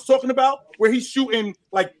games where I was talking about, where he's shooting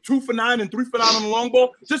like 2 for 9 and 3 for 9 on the long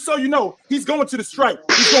ball, just so you know, he's going to the stripe.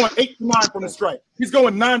 He's going 8 for 9 from the stripe. He's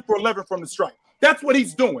going 9 for 11 from the stripe. That's what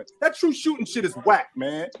he's doing. That true shooting shit is whack,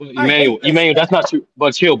 man. Emmanuel, that's not true.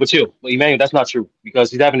 But chill. But Emmanuel, that's not true because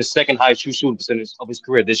he's having the second highest true shooting percentage of his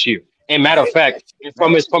career this year. And matter of fact,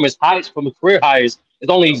 from his career highs, it's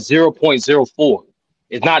only 0.04.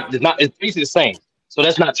 It's basically the same. So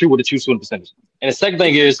that's not true with the true shooting percentage. And the second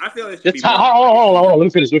thing is, hold on. Let me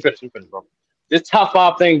finish, bro. This top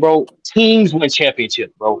 5 thing, bro. Teams win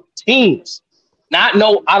championships, bro. Teams. Not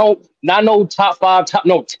no top 5.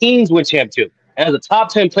 Teams win championships. And as a top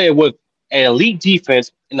 10 player with an elite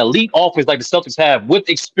defense, an elite offense like the Celtics have, with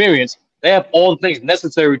experience, they have all the things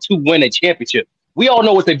necessary to win a championship. We all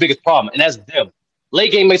know what's their biggest problem, and that's them.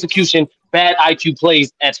 Late game execution, bad IQ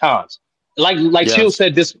plays at times. Chill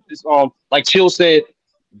said this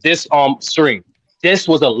stream. This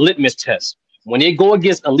was a litmus test. When they go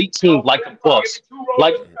against elite teams like the Bucks,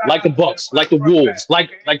 like the Wolves,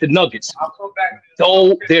 like the Nuggets,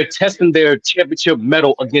 though they're testing their championship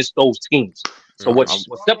medal against those teams. So what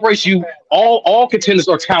separates you? All contenders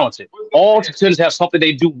are talented. All contenders have something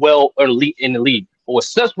they do well or elite in the league. But what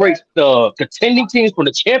separates the contending teams from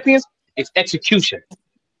the champions is execution.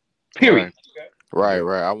 Period. Right.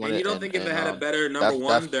 And you don't think if they had a better number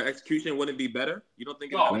one, their execution wouldn't be better? You don't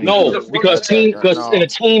think? No, because in a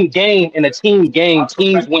team game,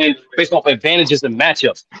 teams win based off advantages and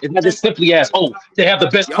matchups. It's not just simply as they have the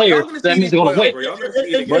best player, that means they're gonna win.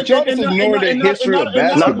 But y'all just ignore the history of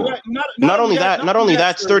basketball. Not only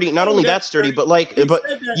that's sturdy, but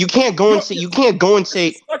you can't go and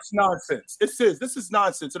say such nonsense. This is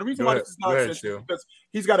nonsense. And the reason why this is nonsense is because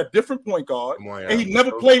he's got a different point guard, and he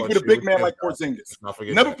never played with a big man like Porzingis.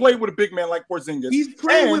 Never played with a big man like Porzingis. He's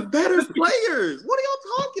playing with better players. What are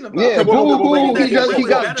y'all talking about? Yeah, he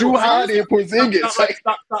got Drew Holiday and Porzingis.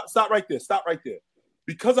 Stop right there.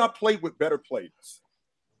 Because I played with better players,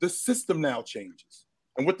 the system now changes.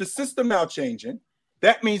 And with the system now changing,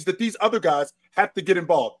 that means that these other guys have to get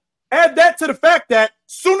involved. Add that to the fact that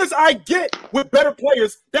soon as I get with better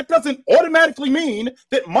players, that doesn't automatically mean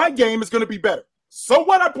that my game is going to be better. So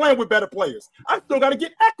what? I'm playing with better players. I still got to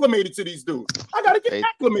get acclimated to these dudes. I got to get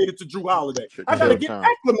acclimated to Drew Holiday. I got to get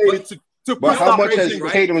acclimated to. But how much has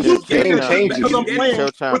Tatum's game changed? Because I'm playing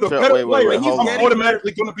with a better player, he's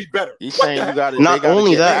automatically going to be better. He's saying you got to. Not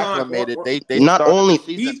only that, acclimated. They not only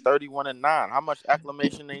season 31-9. How much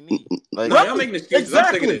acclimation they need? Y'all making excuses.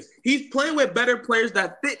 Exactly. He's playing with better players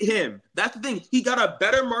that fit him. That's the thing. He got a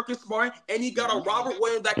better Marcus Smart, and he got a Robert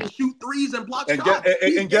Williams that can shoot threes and block shots.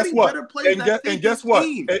 And guess what? And guess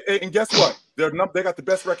what? They got the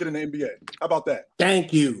best record in the NBA. How about that?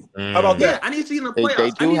 Thank you. How about that? I need to see them playoffs.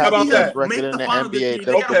 They do have the best record in the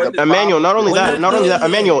NBA. Emmanuel, not only that,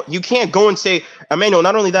 Emmanuel, you can't go and say,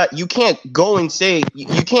 not only that, you can't go and say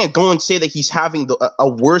that he's having a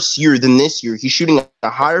worse year than this year. He's shooting a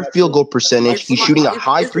higher field goal percentage. He's shooting a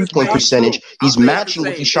high 3-point percentage. He's matching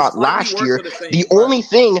what he shot last year. The only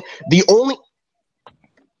thing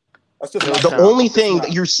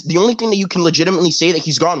that you can legitimately say that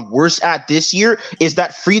he's gotten worse at this year is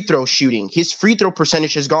that free throw shooting. His free throw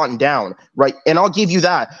percentage has gotten down, right? And I'll give you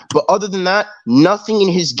that. But other than that, nothing in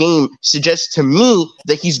his game suggests to me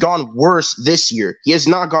that he's gone worse this year. He has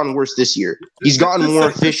not gone worse this year. He's gotten more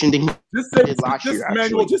efficient than he did last year.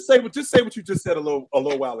 Emmanuel, just say what you just said a little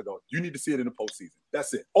while ago. You need to see it in the postseason.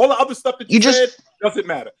 That's it. All the other stuff that you said doesn't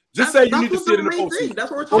matter. Just say you need to see it in the postseason.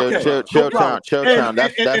 That's what we're talking about. Chill town. And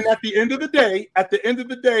at the end of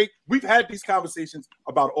the day, we've had these conversations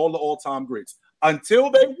about all the all-time greats.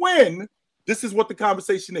 Until they win, this is what the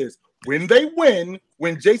conversation is. When they win,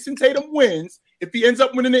 when Jason Tatum wins, if he ends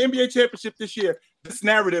up winning the NBA championship this year, this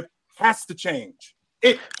narrative has to change.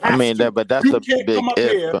 It has I mean to. that, but that's you a can't big come up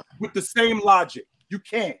if. here But with the same logic. You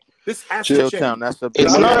can't. This has to change. Chilltown, that's a big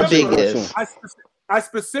It's I not a big remember, if. I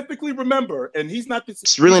specifically remember, and he's not.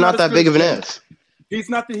 It's really not that big of an if. He's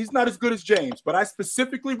not as good as James, but I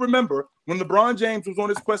specifically remember when LeBron James was on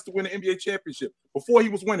his quest to win an NBA championship. Before he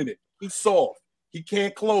was winning it, he's soft. He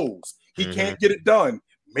can't close. He can't get it done.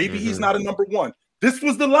 Maybe he's not a number one. This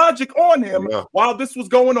was the logic on him while this was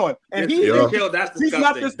going on, and he's not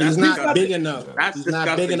big enough. He's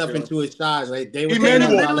not big enough into his size. Like they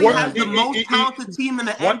literally have the most talented team in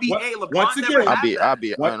the NBA. LeBron never had that. I'll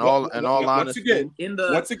be in all honesty.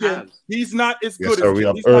 Once again, he's not as good as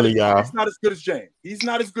James. He's not as good as James. He's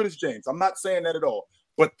not as good as James. I'm not saying that at all.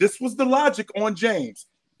 But this was the logic on James.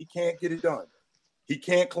 He can't get it done. He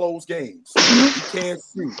can't close games. He can't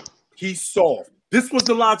shoot. He's soft. This was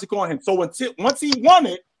the logic on him. So once he won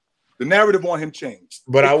it, the narrative on him changed.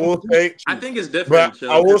 But I will say, I think it's different. But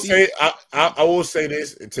I will say, I will say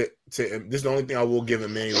this to this is the only thing I will give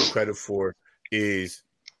Emmanuel credit for is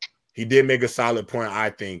he did make a solid point. I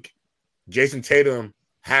think Jason Tatum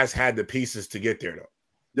has had the pieces to get there, though.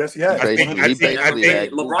 Yes, he has. I think if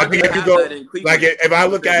you go like if I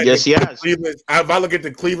look at Cleveland, if I look at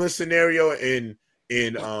the Cleveland scenario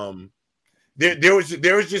there was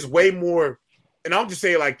just way more. And I'll just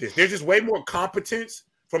say it like this. There's just way more competence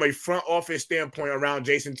from a front office standpoint around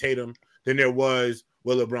Jason Tatum than there was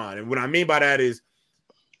with LeBron. And what I mean by that is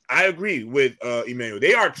I agree with Emmanuel.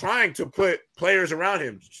 They are trying to put players around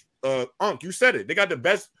him. Unc, you said it. They got the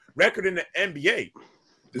best record in the NBA.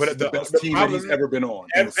 This is the best team that he's ever been on.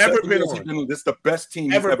 This is the best team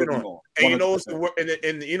he's ever been on. And you know,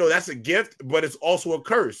 and you know that's a gift, but it's also a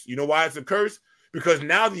curse. You know why it's a curse? Because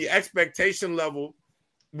now the expectation level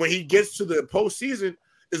when he gets to the postseason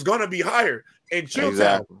is going to be higher. And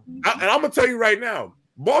Chilltown, and I'm going to tell you right now,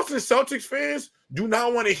 Boston Celtics fans do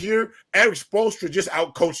not want to hear Eric Spoelstra just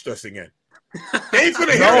outcoached us again. They ain't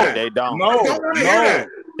going to hear that. They don't. They don't want to hear that.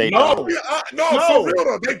 They don't. For real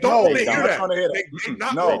though. They don't want to hear that. They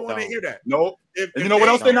not want to hear that. No. And you know what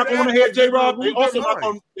else they're not going to want to hear, J-Rob? They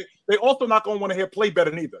also not going to want to hear play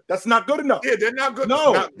better neither. That's not good enough. Yeah, they're not good.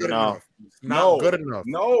 No. Not good enough. Not good enough.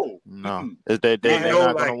 No. They're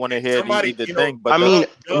not going to want to hear either thing. But in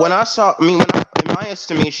my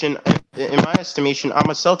estimation, I'm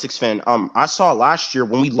a Celtics fan. I saw last year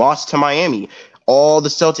when we lost to Miami. All the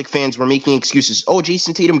Celtic fans were making excuses. Oh,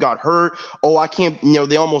 Jason Tatum got hurt. Oh, I can't,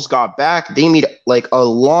 they almost got back. They made like a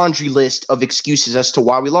laundry list of excuses as to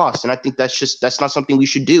why we lost. And I think that's not something we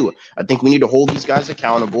should do. I think we need to hold these guys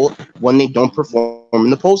accountable when they don't perform in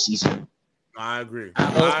the postseason. I agree.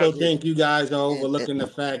 I also think you guys are overlooking the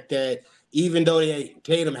fact that even though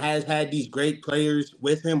Tatum has had these great players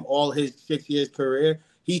with him all his 6 years career,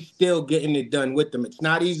 he's still getting it done with them. It's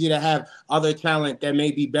not easy to have other talent that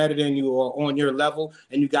may be better than you or on your level,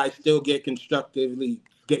 and you guys still get constructively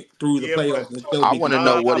get through the playoffs. And still I want to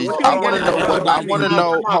know what he's. I want to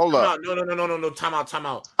know. Hold up. No. Time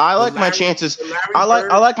out. I like my chances. I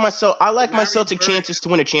like my Celtic chances to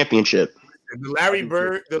win a championship.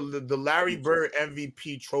 The Larry Bird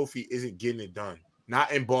MVP trophy isn't getting it done.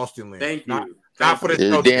 Not in Boston land. Thank you. Not for the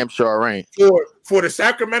Celtics. Damn sure ain't. For the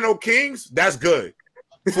Sacramento Kings, that's good.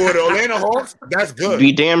 For the Atlanta Hawks, that's good.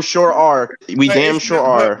 We damn sure are. But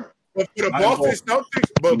for the Boston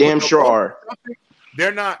Celtics, damn sure are.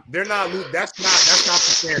 They're not. That's not the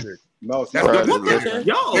standard. No, it's not. They're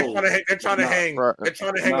trying to hang a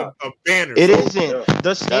banner. It isn't.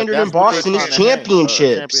 The standard in Boston is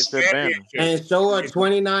championships. And so are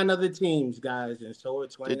 29 other teams, guys. And so are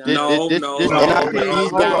 29. These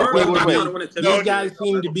guys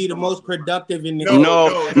seem to be the most productive in the game.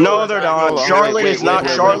 No, they're not. Charlotte is not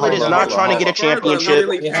trying to get a championship.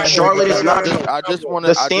 Charlotte is not.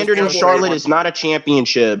 The standard in Charlotte is not a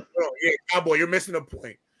championship. Yeah, Cowboy, you're missing a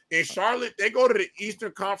point. In Charlotte, they go to the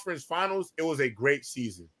Eastern Conference Finals. It was a great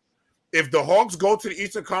season. If the Hawks go to the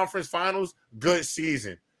Eastern Conference Finals, good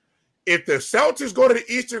season. If the Celtics go to the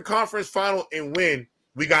Eastern Conference Final and win,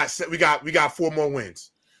 we got 4 more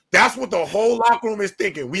wins. That's what the whole locker room is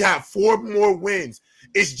thinking. We have 4 more wins.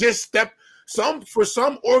 It's just for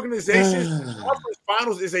some organizations, Conference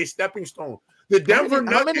Finals is a stepping stone. The Denver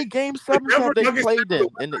Nuggets. How many Game 7s have they played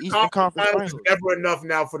in the Eastern Conference Finals? Is never enough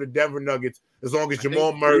now for the Denver Nuggets, as long as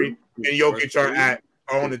Jamal Murray and Jokic are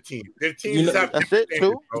on the team. Their teams have that's it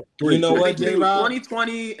too. You know what, J-Rob?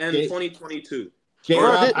 2020 and 2022. This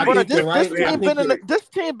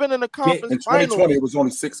team been in the conference in 2020. It was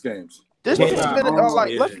only 6 games. This team's been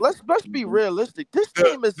let's be realistic. This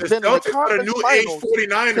team has been in the conference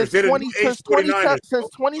finals since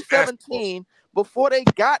 2017. Before they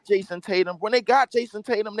got Jason Tatum, when they got Jason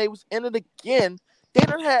Tatum, they was in it again They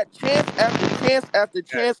done had chance after chance after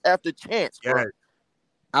chance after chance, bro.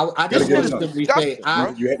 I just want to simply say,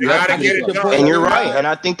 and you're right, and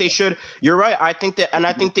I think they should. You're right. I think they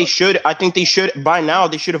should. By now,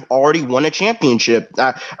 they should have already won a championship.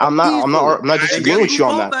 I'm not disagreeing with you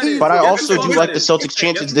on that. But I also do like the Celtics'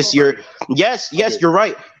 chances this year. Yes, you're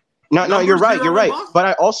right. No, you're right. But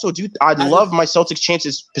I also do. I love my Celtics'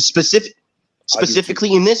 chances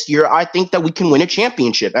specifically in this year. I think that we can win a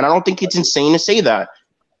championship, and I don't think it's insane to say that.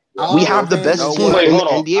 We have the best team in the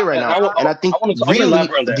NBA right now, and I think really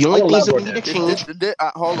the only things that we need to change.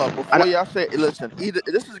 Hold on, before y'all say, listen,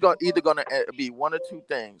 this is either gonna be one or two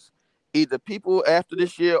things. Either people after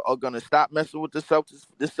this year are gonna stop messing with the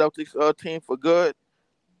Celtics team for good,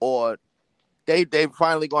 or they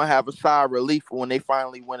finally gonna have a sigh of relief when they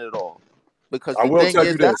finally win it all. Because the thing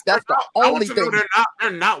is, that's the only thing.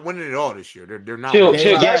 They're not winning it all this year. They're not.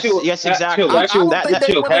 Yes, exactly. I don't think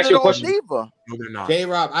they winning it all neither. No, they're not.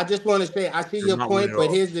 J-Rob, I just want to say, I see your point,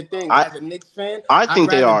 but here's the thing. As a Knicks fan, I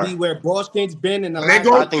think they are. Be where Boston's been in the last.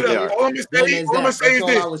 I think they are. All I'm gonna say is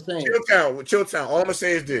this. Chill town. All I'm gonna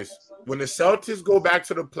say is this: when the Celtics go back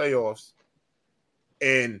to the playoffs,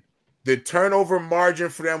 and the turnover margin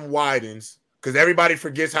for them widens, because everybody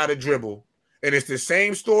forgets how to dribble. And it's the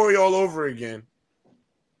same story all over again.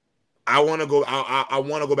 I want to go. I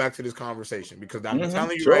want to go back to this conveation because I'm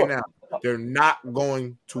telling you right now, they're not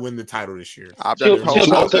going to win the title this year.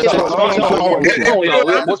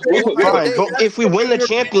 If we win the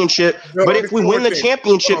championship,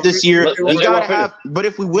 this year, we gotta have. But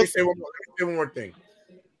if we win, say one more thing.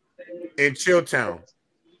 In Chilltown,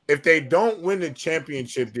 if they don't win the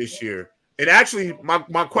championship this year, and actually,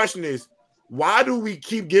 my question is, why do we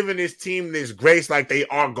keep giving this team this grace like they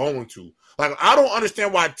are going to? Like, I don't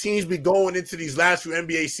understand why teams be going into these last few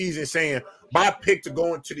NBA seasons saying my pick to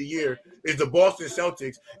go into the year is the Boston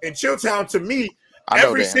Celtics. And Chilltown, to me,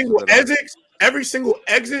 every single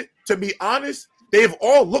exit, to be honest, they've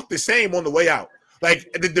all looked the same on the way out.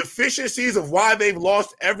 Like, the deficiencies of why they've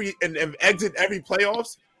lost and exit every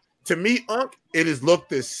playoffs, to me, it has looked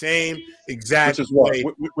the same exact way.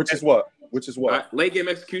 Which is what? Late game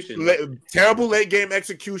execution. Terrible late game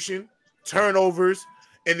execution, turnovers,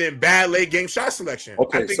 and then bad late game shot selection.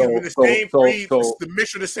 Okay, I think the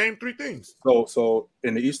mission of the same three things. So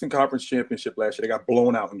in the Eastern Conference Championship last year, they got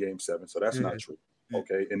blown out in Game 7, so that's not true.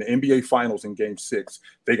 Okay, in the NBA Finals in Game 6,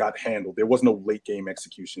 they got handled. There was no late game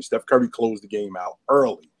execution. Steph Curry closed the game out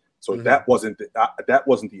early, so that wasn't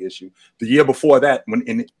the issue. The year before that,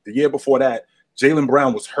 Jaylen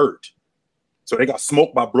Brown was hurt. So they got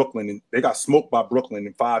smoked by Brooklyn,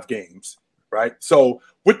 in 5 games, right? So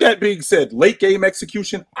with that being said, late game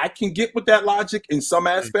execution, I can get with that logic in some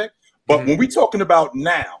aspect. But when we're talking about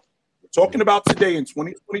now, we're talking about today in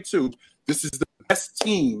 2022, this is the best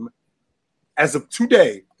team as of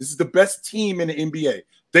today. This is the best team in the NBA.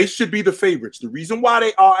 They should be the favorites. The reason why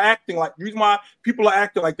people are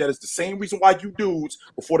acting like that is the same reason why you dudes,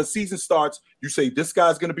 before the season starts, you say this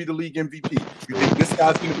guy's going to be the league MVP. You think this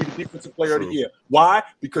guy's going to be the defensive player of the year. Why?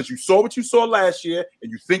 Because you saw what you saw last year, and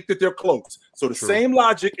you think that they're close. So the same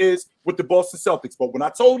logic is with the Boston Celtics. But when I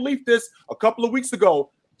told Leaf this a couple of weeks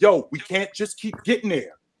ago, we can't just keep getting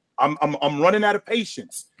there. I'm running out of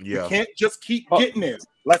patience. Yeah. We can't just keep getting there.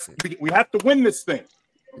 We have to win this thing.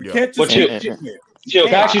 We can't just keep getting there. Chill,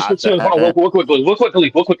 can I ask you real quickly.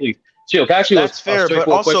 Chill, can I ask you that's fair, but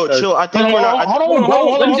also question? Chill. I think hold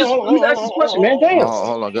on. Let me ask this question, man. Damn.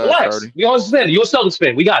 Hold on, guys. Relax. We understand. You're a Celtics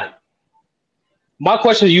fan. We got it. My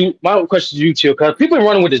question to you, Chill, because people are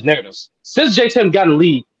running with this narrative. Since J-Tim got in the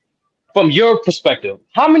league, from your perspective,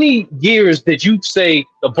 how many years did you say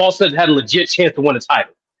the Boston had a legit chance to win a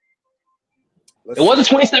title? It wasn't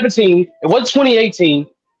 2017. It wasn't 2018.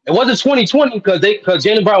 It wasn't 2020 because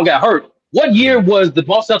Jaylen Brown got hurt. What year was the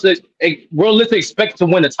Boston Celtics realistically expected to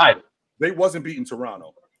win a title? They wasn't beating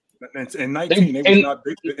Toronto. In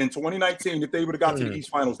 2019, if they would have got to the East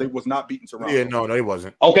Finals, they was not beating Toronto. Yeah, no, they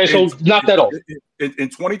wasn't. Okay, so knock that off. In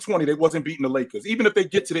 2020, they wasn't beating the Lakers. Even if they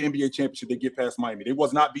get to the NBA championship, they get past Miami. They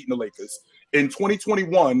was not beating the Lakers. In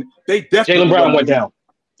 2021, they definitely Jaylen Brown went down.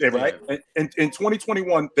 Yeah, right. In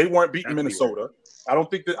 2021, they weren't beating Minnesota. I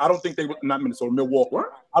don't think they were not Minnesota, Milwaukee.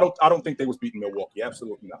 I don't think they was beating Milwaukee.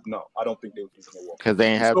 Absolutely not. No, I don't think they was beating Milwaukee. Because they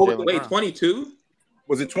ain't have. Wait, 22?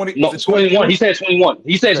 Was it 20? No, 21. He said 21.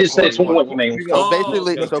 He said 21.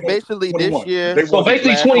 So basically, this year. So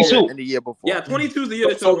basically, 22. And the year before. Yeah, 22 is the year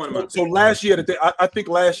they still won. So last year, I think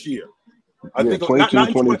last year. I think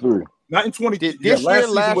 22, 23. Not in 20.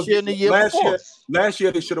 Last year, and the year before. Last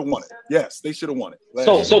year, they should have won it. Yes, they should have won it.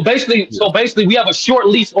 So basically, we have a short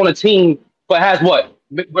lease on a team, but has what?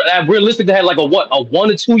 Realistically, had like a 1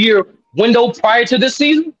 or 2 year window prior to this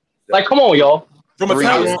season? Like, come on, y'all. From a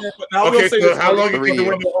talent standpoint, okay, so how long you think the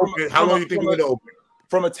window open? How long you think the window open?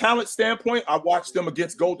 From a talent standpoint, I watched them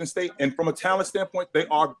against Golden State, and from a talent standpoint, they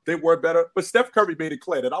were better. But Steph Curry made it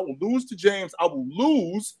clear that I will lose to James. I will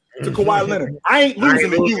lose to Kawhi Leonard. I ain't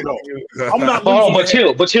losing to you though. I'm not losing. Oh, but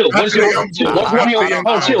chill. What's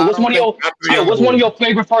one of your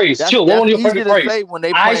favorite phrases? Chill. One of your favorite phrases.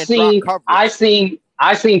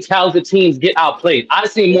 I seen talented teams get outplayed. I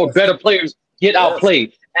seen more better players get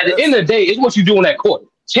outplayed. At the end of the day, it's what you do on that court.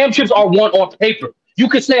 Championships are won on paper. You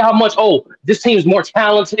could say how much, this team is more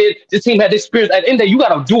talented. This team had experience. At the end of the day, you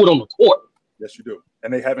got to do it on the court. Yes, you do.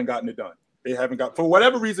 And they haven't gotten it done. For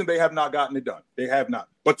whatever reason, they have not gotten it done. They have not.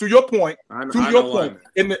 But to your point,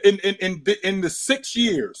 in the 6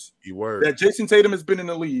 years that Jason Tatum has been in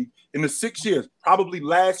the league, in the 6 years, probably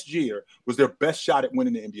last year was their best shot at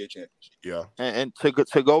winning the NBA championship. Yeah. And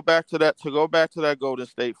to go back to that Golden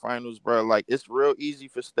State Finals, bro, like it's real easy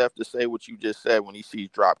for Steph to say what you just said when he sees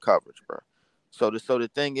drop coverage, bro. So the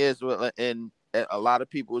thing is, and a lot of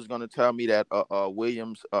people is going to tell me that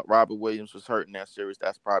Robert Williams was hurt in that series.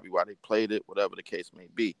 That's probably why they played it, whatever the case may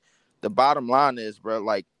be. The bottom line is, bro,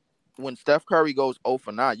 like when Steph Curry goes 0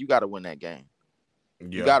 for 9, you got to win that game.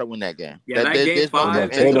 You got to win that game. Yeah, that game 5.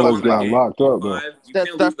 Tatum was getting locked up, bro.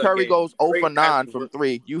 Steph Curry goes 0 for 9 from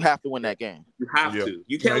 3. You have to win that game. You have to.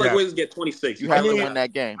 You can't let Wiggins get 26. You have to win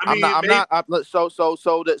that game. So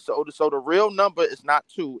the real number is not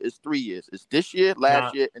 2. It's 3 years. It's this year,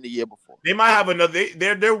 last year, and the year before. They might have another.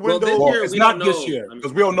 Their window. It's not this year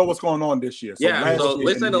because we don't know what's going on this year. So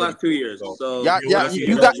let's say the last 2 years. So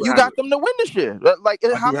you got them to win this year. Like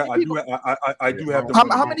I do have them.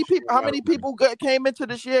 How many people came into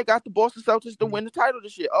this year, got the Boston Celtics to win the title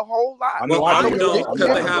this year? A whole lot. Well, I don't know because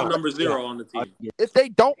they have number 0 on the team. If they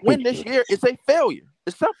don't win this year, it's a failure.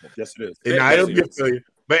 It's simple. Yes, it is. It'll be a failure.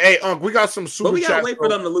 But hey, we got some super. But we gotta wait for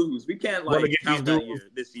them to lose. We can't count that year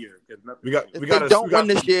this year. If they don't win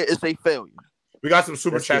this year, it's a failure. We got some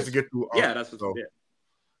super chats to get through. That's what's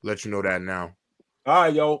let you know that now. All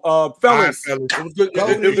right, yo, fellas. It was good.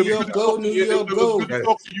 Go New York, go New York, go.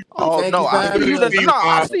 Oh no, I see you tonight.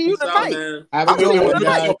 I see you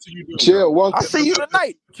tonight. Chill. I see you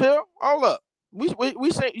tonight. Chill. Hold up.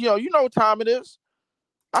 We say, you know what time it is.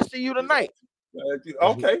 I see you tonight.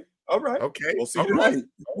 Okay. All right. Okay. We'll see you tonight.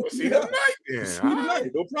 We'll see you tonight. Yeah. See you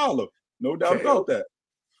tonight. No problem. No doubt about that.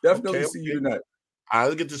 Definitely see you tonight. All right,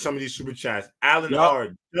 let's get to some of these super chats. Alan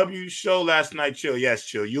R. W show last night. Chill. Yes,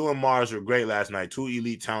 chill. You and Mars were great last night. 2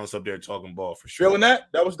 elite talents up there talking ball for sure. Feeling that?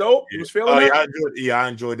 That was dope. Yeah. You was feeling that? I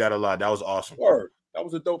enjoyed that a lot. That was awesome. Word. That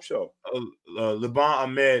was a dope show. Liban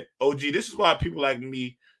Ahmed, OG, this is why people like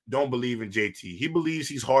me don't believe in JT. He believes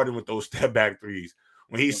he's hardened with those step back threes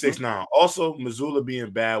when he's 6'9". Also, Missoula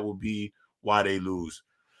being bad will be why they lose.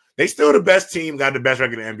 They still the best team, got the best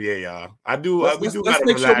record in the NBA, y'all. Let's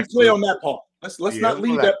make sure we clear on that part. Let's not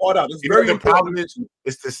leave that part out. It's very important.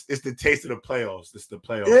 It's the taste of the playoffs. It's the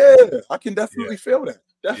playoffs. Yeah, I can definitely feel that.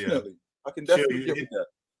 Definitely. Yeah. I can definitely get that.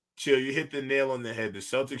 Chill, you hit the nail on the head. The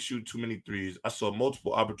Celtics shoot too many threes. I saw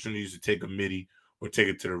multiple opportunities to take a midi or take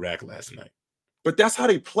it to the rack last night. But that's how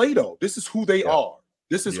they play, though. This is who they are.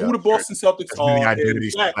 This is who the Boston Celtics are.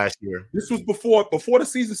 Last year. This was before the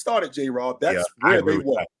season started, J-Rob. That's where they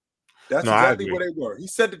were. That's exactly where they were. He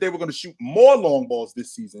said that they were going to shoot more long balls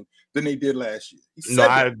this season than they did last year.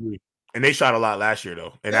 I agree. And they shot a lot last year,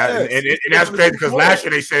 though. And that's crazy because last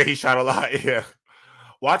year they said he shot a lot. Yeah.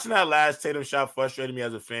 Watching that last Tatum shot frustrated me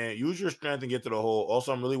as a fan. Use your strength and get to the hole.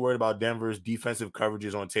 Also, I'm really worried about Denver's defensive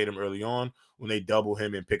coverages on Tatum early on when they double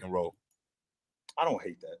him in pick and roll. I don't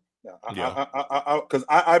hate that. Because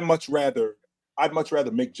I'd much rather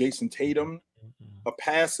make Jason Tatum a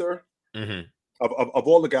passer of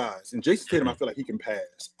all the guys. And Jason Tatum, I feel like he can pass.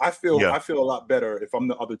 I feel a lot better if I'm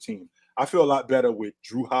the other team. I feel a lot better with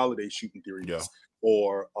Drew Holiday shooting threes,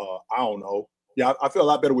 or I don't know. Yeah, I feel a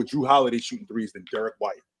lot better with Drew Holiday shooting threes than Derek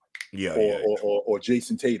White. Or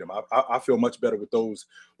Jason Tatum. I feel much better with those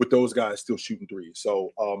guys still shooting threes.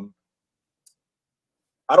 So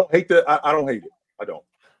I don't hate that. I don't hate it. I don't.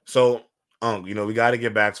 So we got to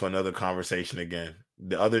get back to another conversation again.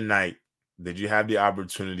 The other night, did you have the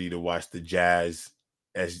opportunity to watch the Jazz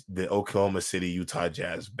as the Oklahoma City Utah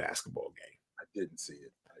Jazz basketball game? I didn't see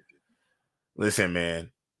it. I didn't. Listen,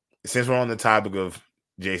 man, since we're on the topic of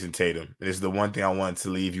Jason Tatum, this is the one thing I wanted to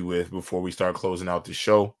leave you with before we start closing out the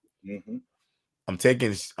show. Mm-hmm. I'm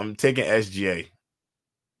taking SGA.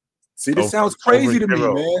 See, this sounds crazy to me,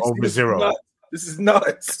 man. Over 0. This is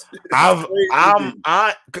nuts. I'm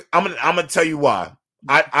gonna tell you why.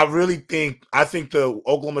 I think the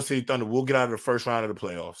Oklahoma City Thunder will get out of the first round of the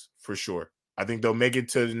playoffs for sure. I think they'll make it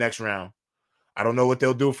to the next round. I don't know what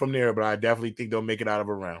they'll do from there, but I definitely think they'll make it out of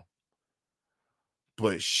a round.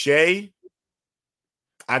 But Shea,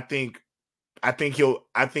 I think he'll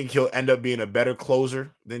end up being a better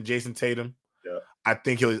closer than Jason Tatum. Yeah. I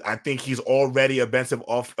think he's already a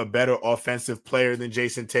better offensive player than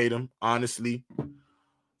Jason Tatum, honestly.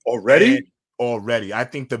 Already. I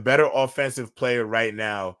think the better offensive player right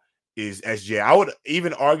now is SJ. I would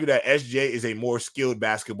even argue that SJ is a more skilled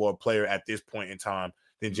basketball player at this point in time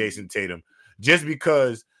than Jason Tatum. Just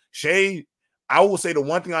because Shea, I will say the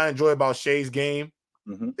one thing I enjoy about Shea's game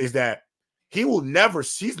is that he's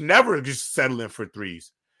never just settling for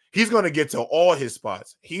threes. He's going to get to all his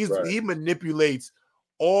spots. He manipulates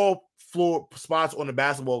all floor spots on the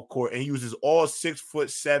basketball court and uses all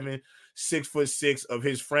 6'7", 6'6" of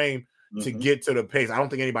his frame to get to the pace. I don't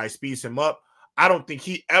think anybody speeds him up. I don't think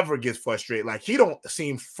he ever gets frustrated. Like, he don't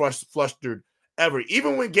seem flustered ever.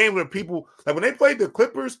 Even when games where people, like when they played the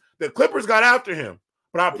Clippers got after him.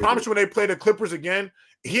 But I promise you, when they play the Clippers again,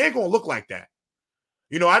 he ain't going to look like that.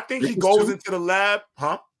 You know, I think he goes into the lab,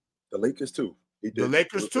 huh? The Lakers too. The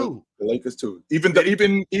Lakers too. Even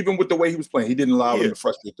with the way he was playing, he didn't allow them to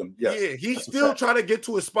frustrate them. Yeah, he's still trying to get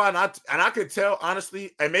to a spot, and I could tell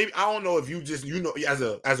honestly. And maybe I don't know if you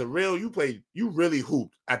as a real you really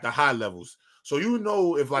hooped at the high levels, so you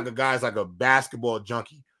know if like a guy's like a basketball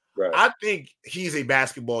junkie. Right. I think he's a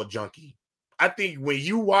basketball junkie. I think when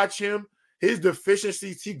you watch him, his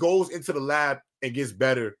deficiencies, he goes into the lab and gets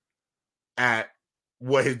better at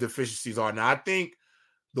what his deficiencies are. Now, I think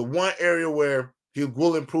the one area where he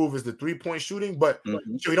will improve is the three-point shooting, but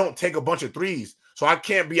he don't take a bunch of threes. So I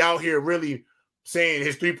can't be out here really saying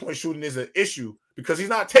his three-point shooting is an issue because he's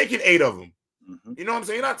not taking 8 of them. You know what I'm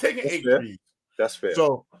saying? He's not taking That's 8 fair. threes. That's fair.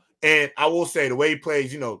 So, and I will say the way he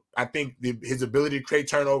plays, you know, I think his ability to create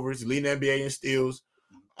turnovers, leading the NBA in steals.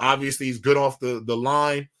 Obviously, he's good off the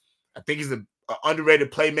line. I think he's an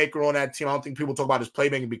underrated playmaker on that team. I don't think people talk about his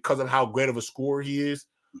playmaking because of how great of a scorer he is.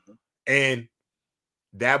 And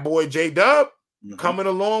that boy J-Dub coming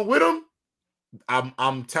along with him,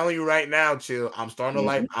 I'm telling you right now, Chill, I'm starting to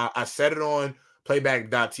like, I said it on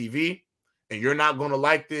playback.tv, and you're not going to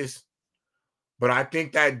like this, but I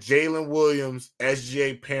think that Jalen Williams,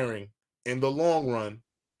 SGA pairing in the long run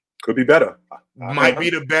could be better. Might be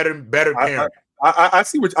the better pairing. I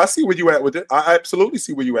see where you at with it. I absolutely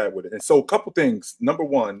see where you at with it. And so a couple things. Number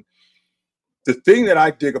one, the thing that I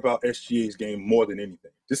dig about SGA's game more than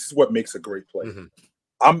anything, this is what makes a great player.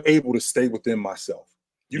 I'm able to stay within myself.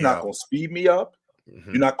 You're not going to speed me up.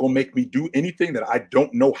 You're not going to make me do anything that I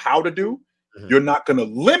don't know how to do. You're not going to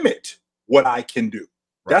limit what I can do.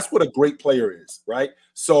 That's what a great player is, right?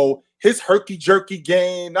 So his herky-jerky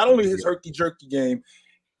game, not only his herky-jerky game,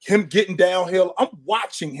 him getting downhill, I'm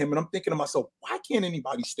watching him and I'm thinking to myself, why can't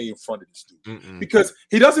anybody stay in front of this dude? Because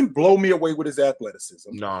he doesn't blow me away with his athleticism.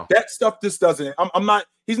 No. That stuff just doesn't.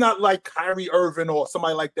 He's not like Kyrie Irving or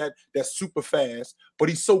somebody like that that's super fast, but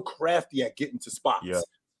he's so crafty at getting to spots.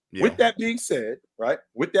 With that being said,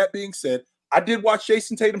 I did watch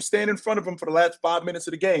Jason Tatum stand in front of him for the last 5 minutes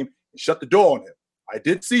of the game and shut the door on him. I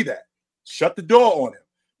did see that. Shut the door on him.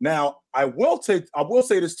 Now, I will say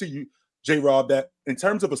this to you, J-Rob, that in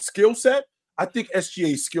terms of a skill set, I think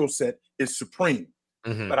SGA's skill set is supreme.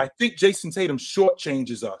 But I think Jason Tatum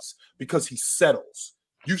shortchanges us because he settles.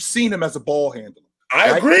 You've seen him as a ball handler.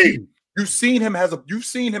 I agree. You've seen him as a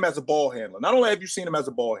ball handler. Not only have you seen him as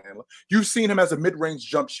a ball handler, you've seen him as a mid-range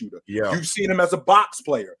jump shooter. You've seen him as a box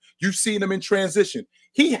player. You've seen him in transition.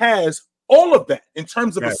 He has all of that in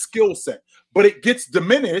terms of a skill set, but it gets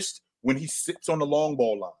diminished when he sits on the long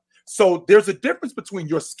ball line. So there's a difference between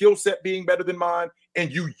your skill set being better than mine and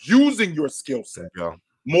you using your skill set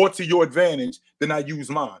more to your advantage than I use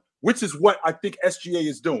mine, which is what I think SGA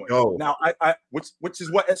is doing. Now, which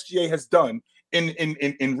is what SGA has done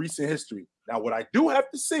in recent history. Now, what I do have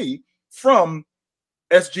to see from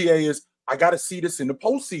SGA is I got to see this in the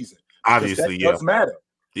postseason. Obviously, that does matter.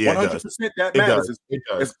 100% that matters.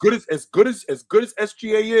 As good as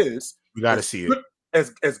SGA is, we got to see it.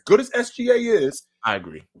 As good as SGA is, I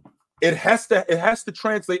agree. It has to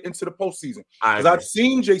translate into the postseason. Because I've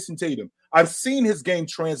seen Jason Tatum. I've seen his game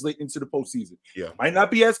translate into the postseason. Might not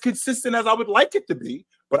be as consistent as I would like it to be,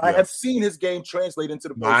 but I have seen his game translate into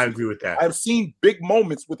the postseason. I agree with that. I've seen big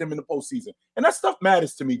moments with him in the postseason. And that stuff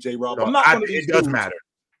matters to me, J-Rob. It does matter.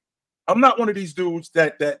 I'm not one of these dudes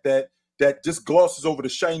that just glosses over the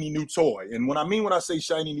shiny new toy. And when I say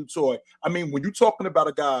shiny new toy, I mean when you're talking about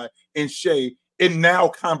a guy in Shea in now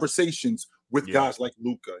conversations with guys like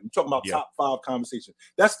Luka. You're talking about top 5 conversations.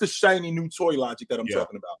 That's the shiny new toy logic that I'm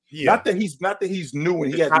talking about. Not that he's new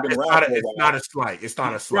and he hasn't been around for a while. It's not a slight. It's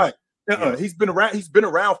not a slight. Right. He's been around. He's been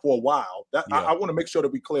around for a while. I want to make sure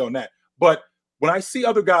that we clear on that. But when I see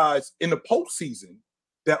other guys in the postseason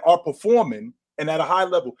that are performing and at a high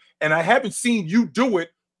level, and I haven't seen you do it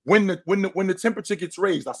when the temperature gets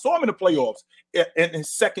raised. I saw him in the playoffs in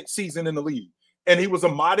his second season in the league, and he was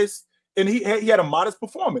he had a modest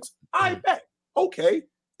performance. I bet. Okay,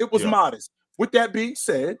 it was modest. With that being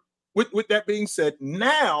said,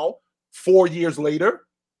 now 4 years later,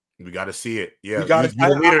 we got to see it. Yeah, you're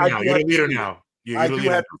the leader now. You're the leader now. I do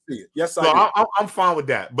have to see it. Yes, I'm fine with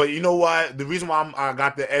that. But you know what? The reason why I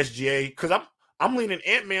got the SGA, because I'm leaning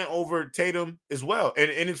Ant-Man over Tatum as well, and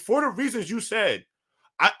it's for the reasons you said.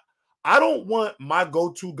 I don't want my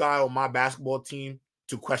go-to guy on my basketball team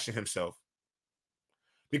to question himself,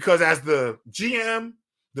 because as the GM,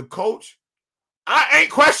 the coach, I ain't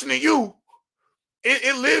questioning you.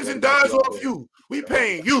 It lives and dies off you. We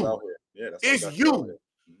paying you. It's you.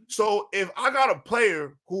 So if I got a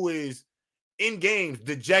player who is in games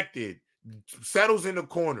dejected, settles in the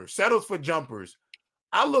corner, settles for jumpers,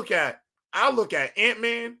 I look at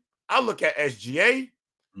Ant-Man, I look at SGA.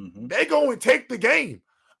 They go and take the game.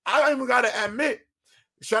 I even got to admit,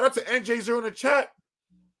 shout out to NJ0 in the chat.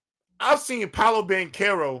 I've seen Paolo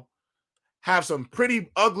Banchero have some pretty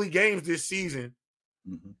ugly games this season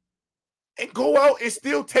and go out and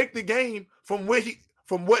still take the game from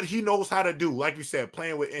what he knows how to do. Like you said,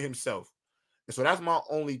 playing within himself. And so that's my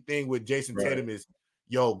only thing with Jason Tatum is,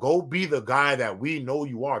 go be the guy that we know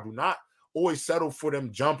you are. Do not always settle for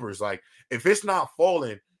them jumpers. Like, if it's not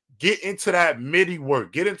falling, get into that midi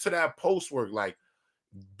work, get into that post work. Like,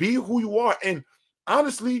 be who you are. And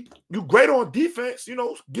honestly, you great on defense,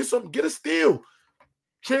 get a steal.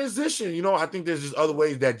 Transition, I think there's just other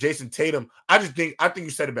ways that Jason Tatum, I think you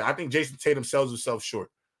said it better. I think Jason Tatum sells himself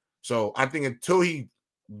short. So I think until he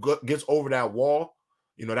gets over that wall,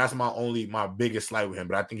 that's my biggest slight with him.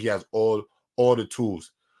 But I think he has all the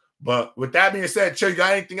tools. But with that being said, Chill, you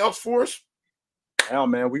got anything else for us? Hell,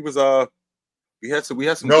 man, we had some.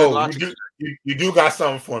 No, you do got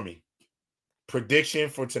something for me. Prediction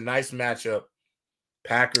for tonight's matchup: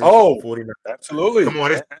 Packers. 49ers. Absolutely. Come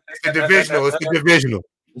on, it's a divisional. It's a divisional.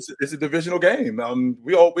 It's a divisional game.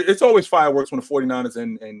 It's always fireworks when the 49ers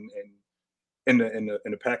and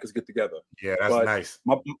the Packers get together. Yeah, that's nice.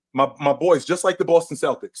 My boys, just like the Boston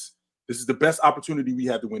Celtics, this is the best opportunity we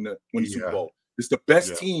have to win the Super Bowl. It's the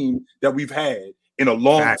best team that we've had in a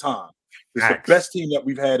long time. It's the best team that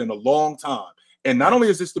we've had in a long time. And not only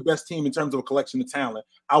is this the best team in terms of a collection of talent,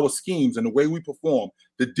 our schemes and the way we perform,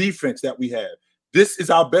 the defense that we have, this is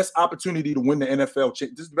our best opportunity to win the NFL.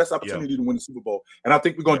 This is the best opportunity to win the Super Bowl. And I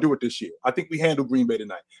think we're going to do it this year. I think we handle Green Bay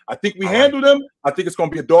tonight. I think we handle them. I think it's going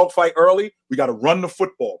to be a dogfight early. We got to run the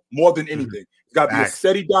football more than anything. It's got to be a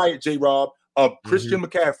steady diet, J-Rob, of Christian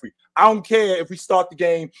McCaffrey. I don't care if we start the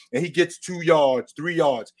game and he gets 2 yards, 3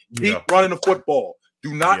 yards. Keep running the football.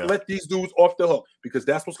 Do not let these dudes off the hook, because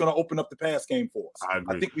that's what's going to open up the pass game for us.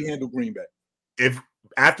 I think we handle Green Bay. If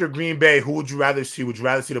after Green Bay, who would you rather see? Would you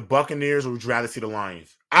rather see the Buccaneers or would you rather see the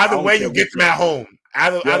Lions? Either way, you get them at home.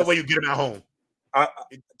 Either way, you get them at home.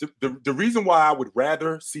 The reason why I would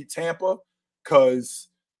rather see Tampa, because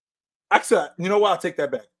actually, you know what? I'll take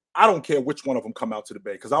that back. I don't care which one of them come out to the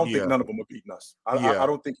Bay, because I don't think none of them are beating us. I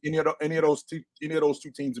don't think any of those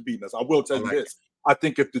two teams are beating us. I will tell you this. I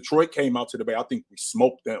think if Detroit came out to the Bay, I think we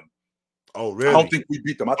smoked them. Oh, really? I don't think we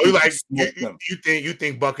beat them. I think you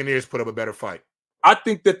think Buccaneers put up a better fight? I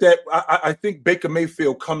think I think Baker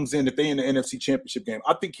Mayfield comes in, if they in the NFC Championship game,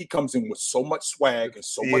 I think he comes in with so much swag and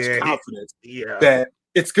so much confidence that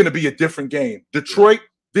it's going to be a different game. Detroit,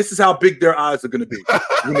 this is how big their eyes are going to be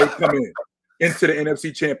when they come into the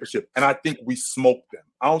NFC Championship, and I think we smoked them.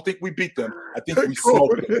 I don't think we beat them. I think we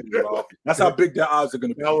smoked them. That's how big their eyes are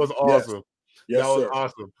going to be. That was awesome. Yes, that was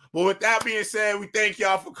awesome. Well, with that being said, we thank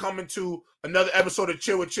y'all for coming to another episode of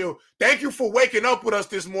Chill with Chill. Thank you for waking up with us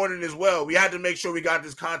this morning as well. We had to make sure we got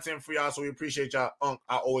this content for y'all, so we appreciate y'all.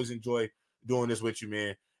 I always enjoy doing this with you,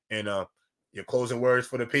 man. And your closing words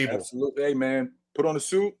for the people. Absolutely. Hey, man, put on a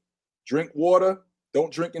suit, drink water,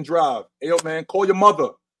 don't drink and drive. Hey, yo, man, call your mother.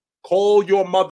 Call your mother.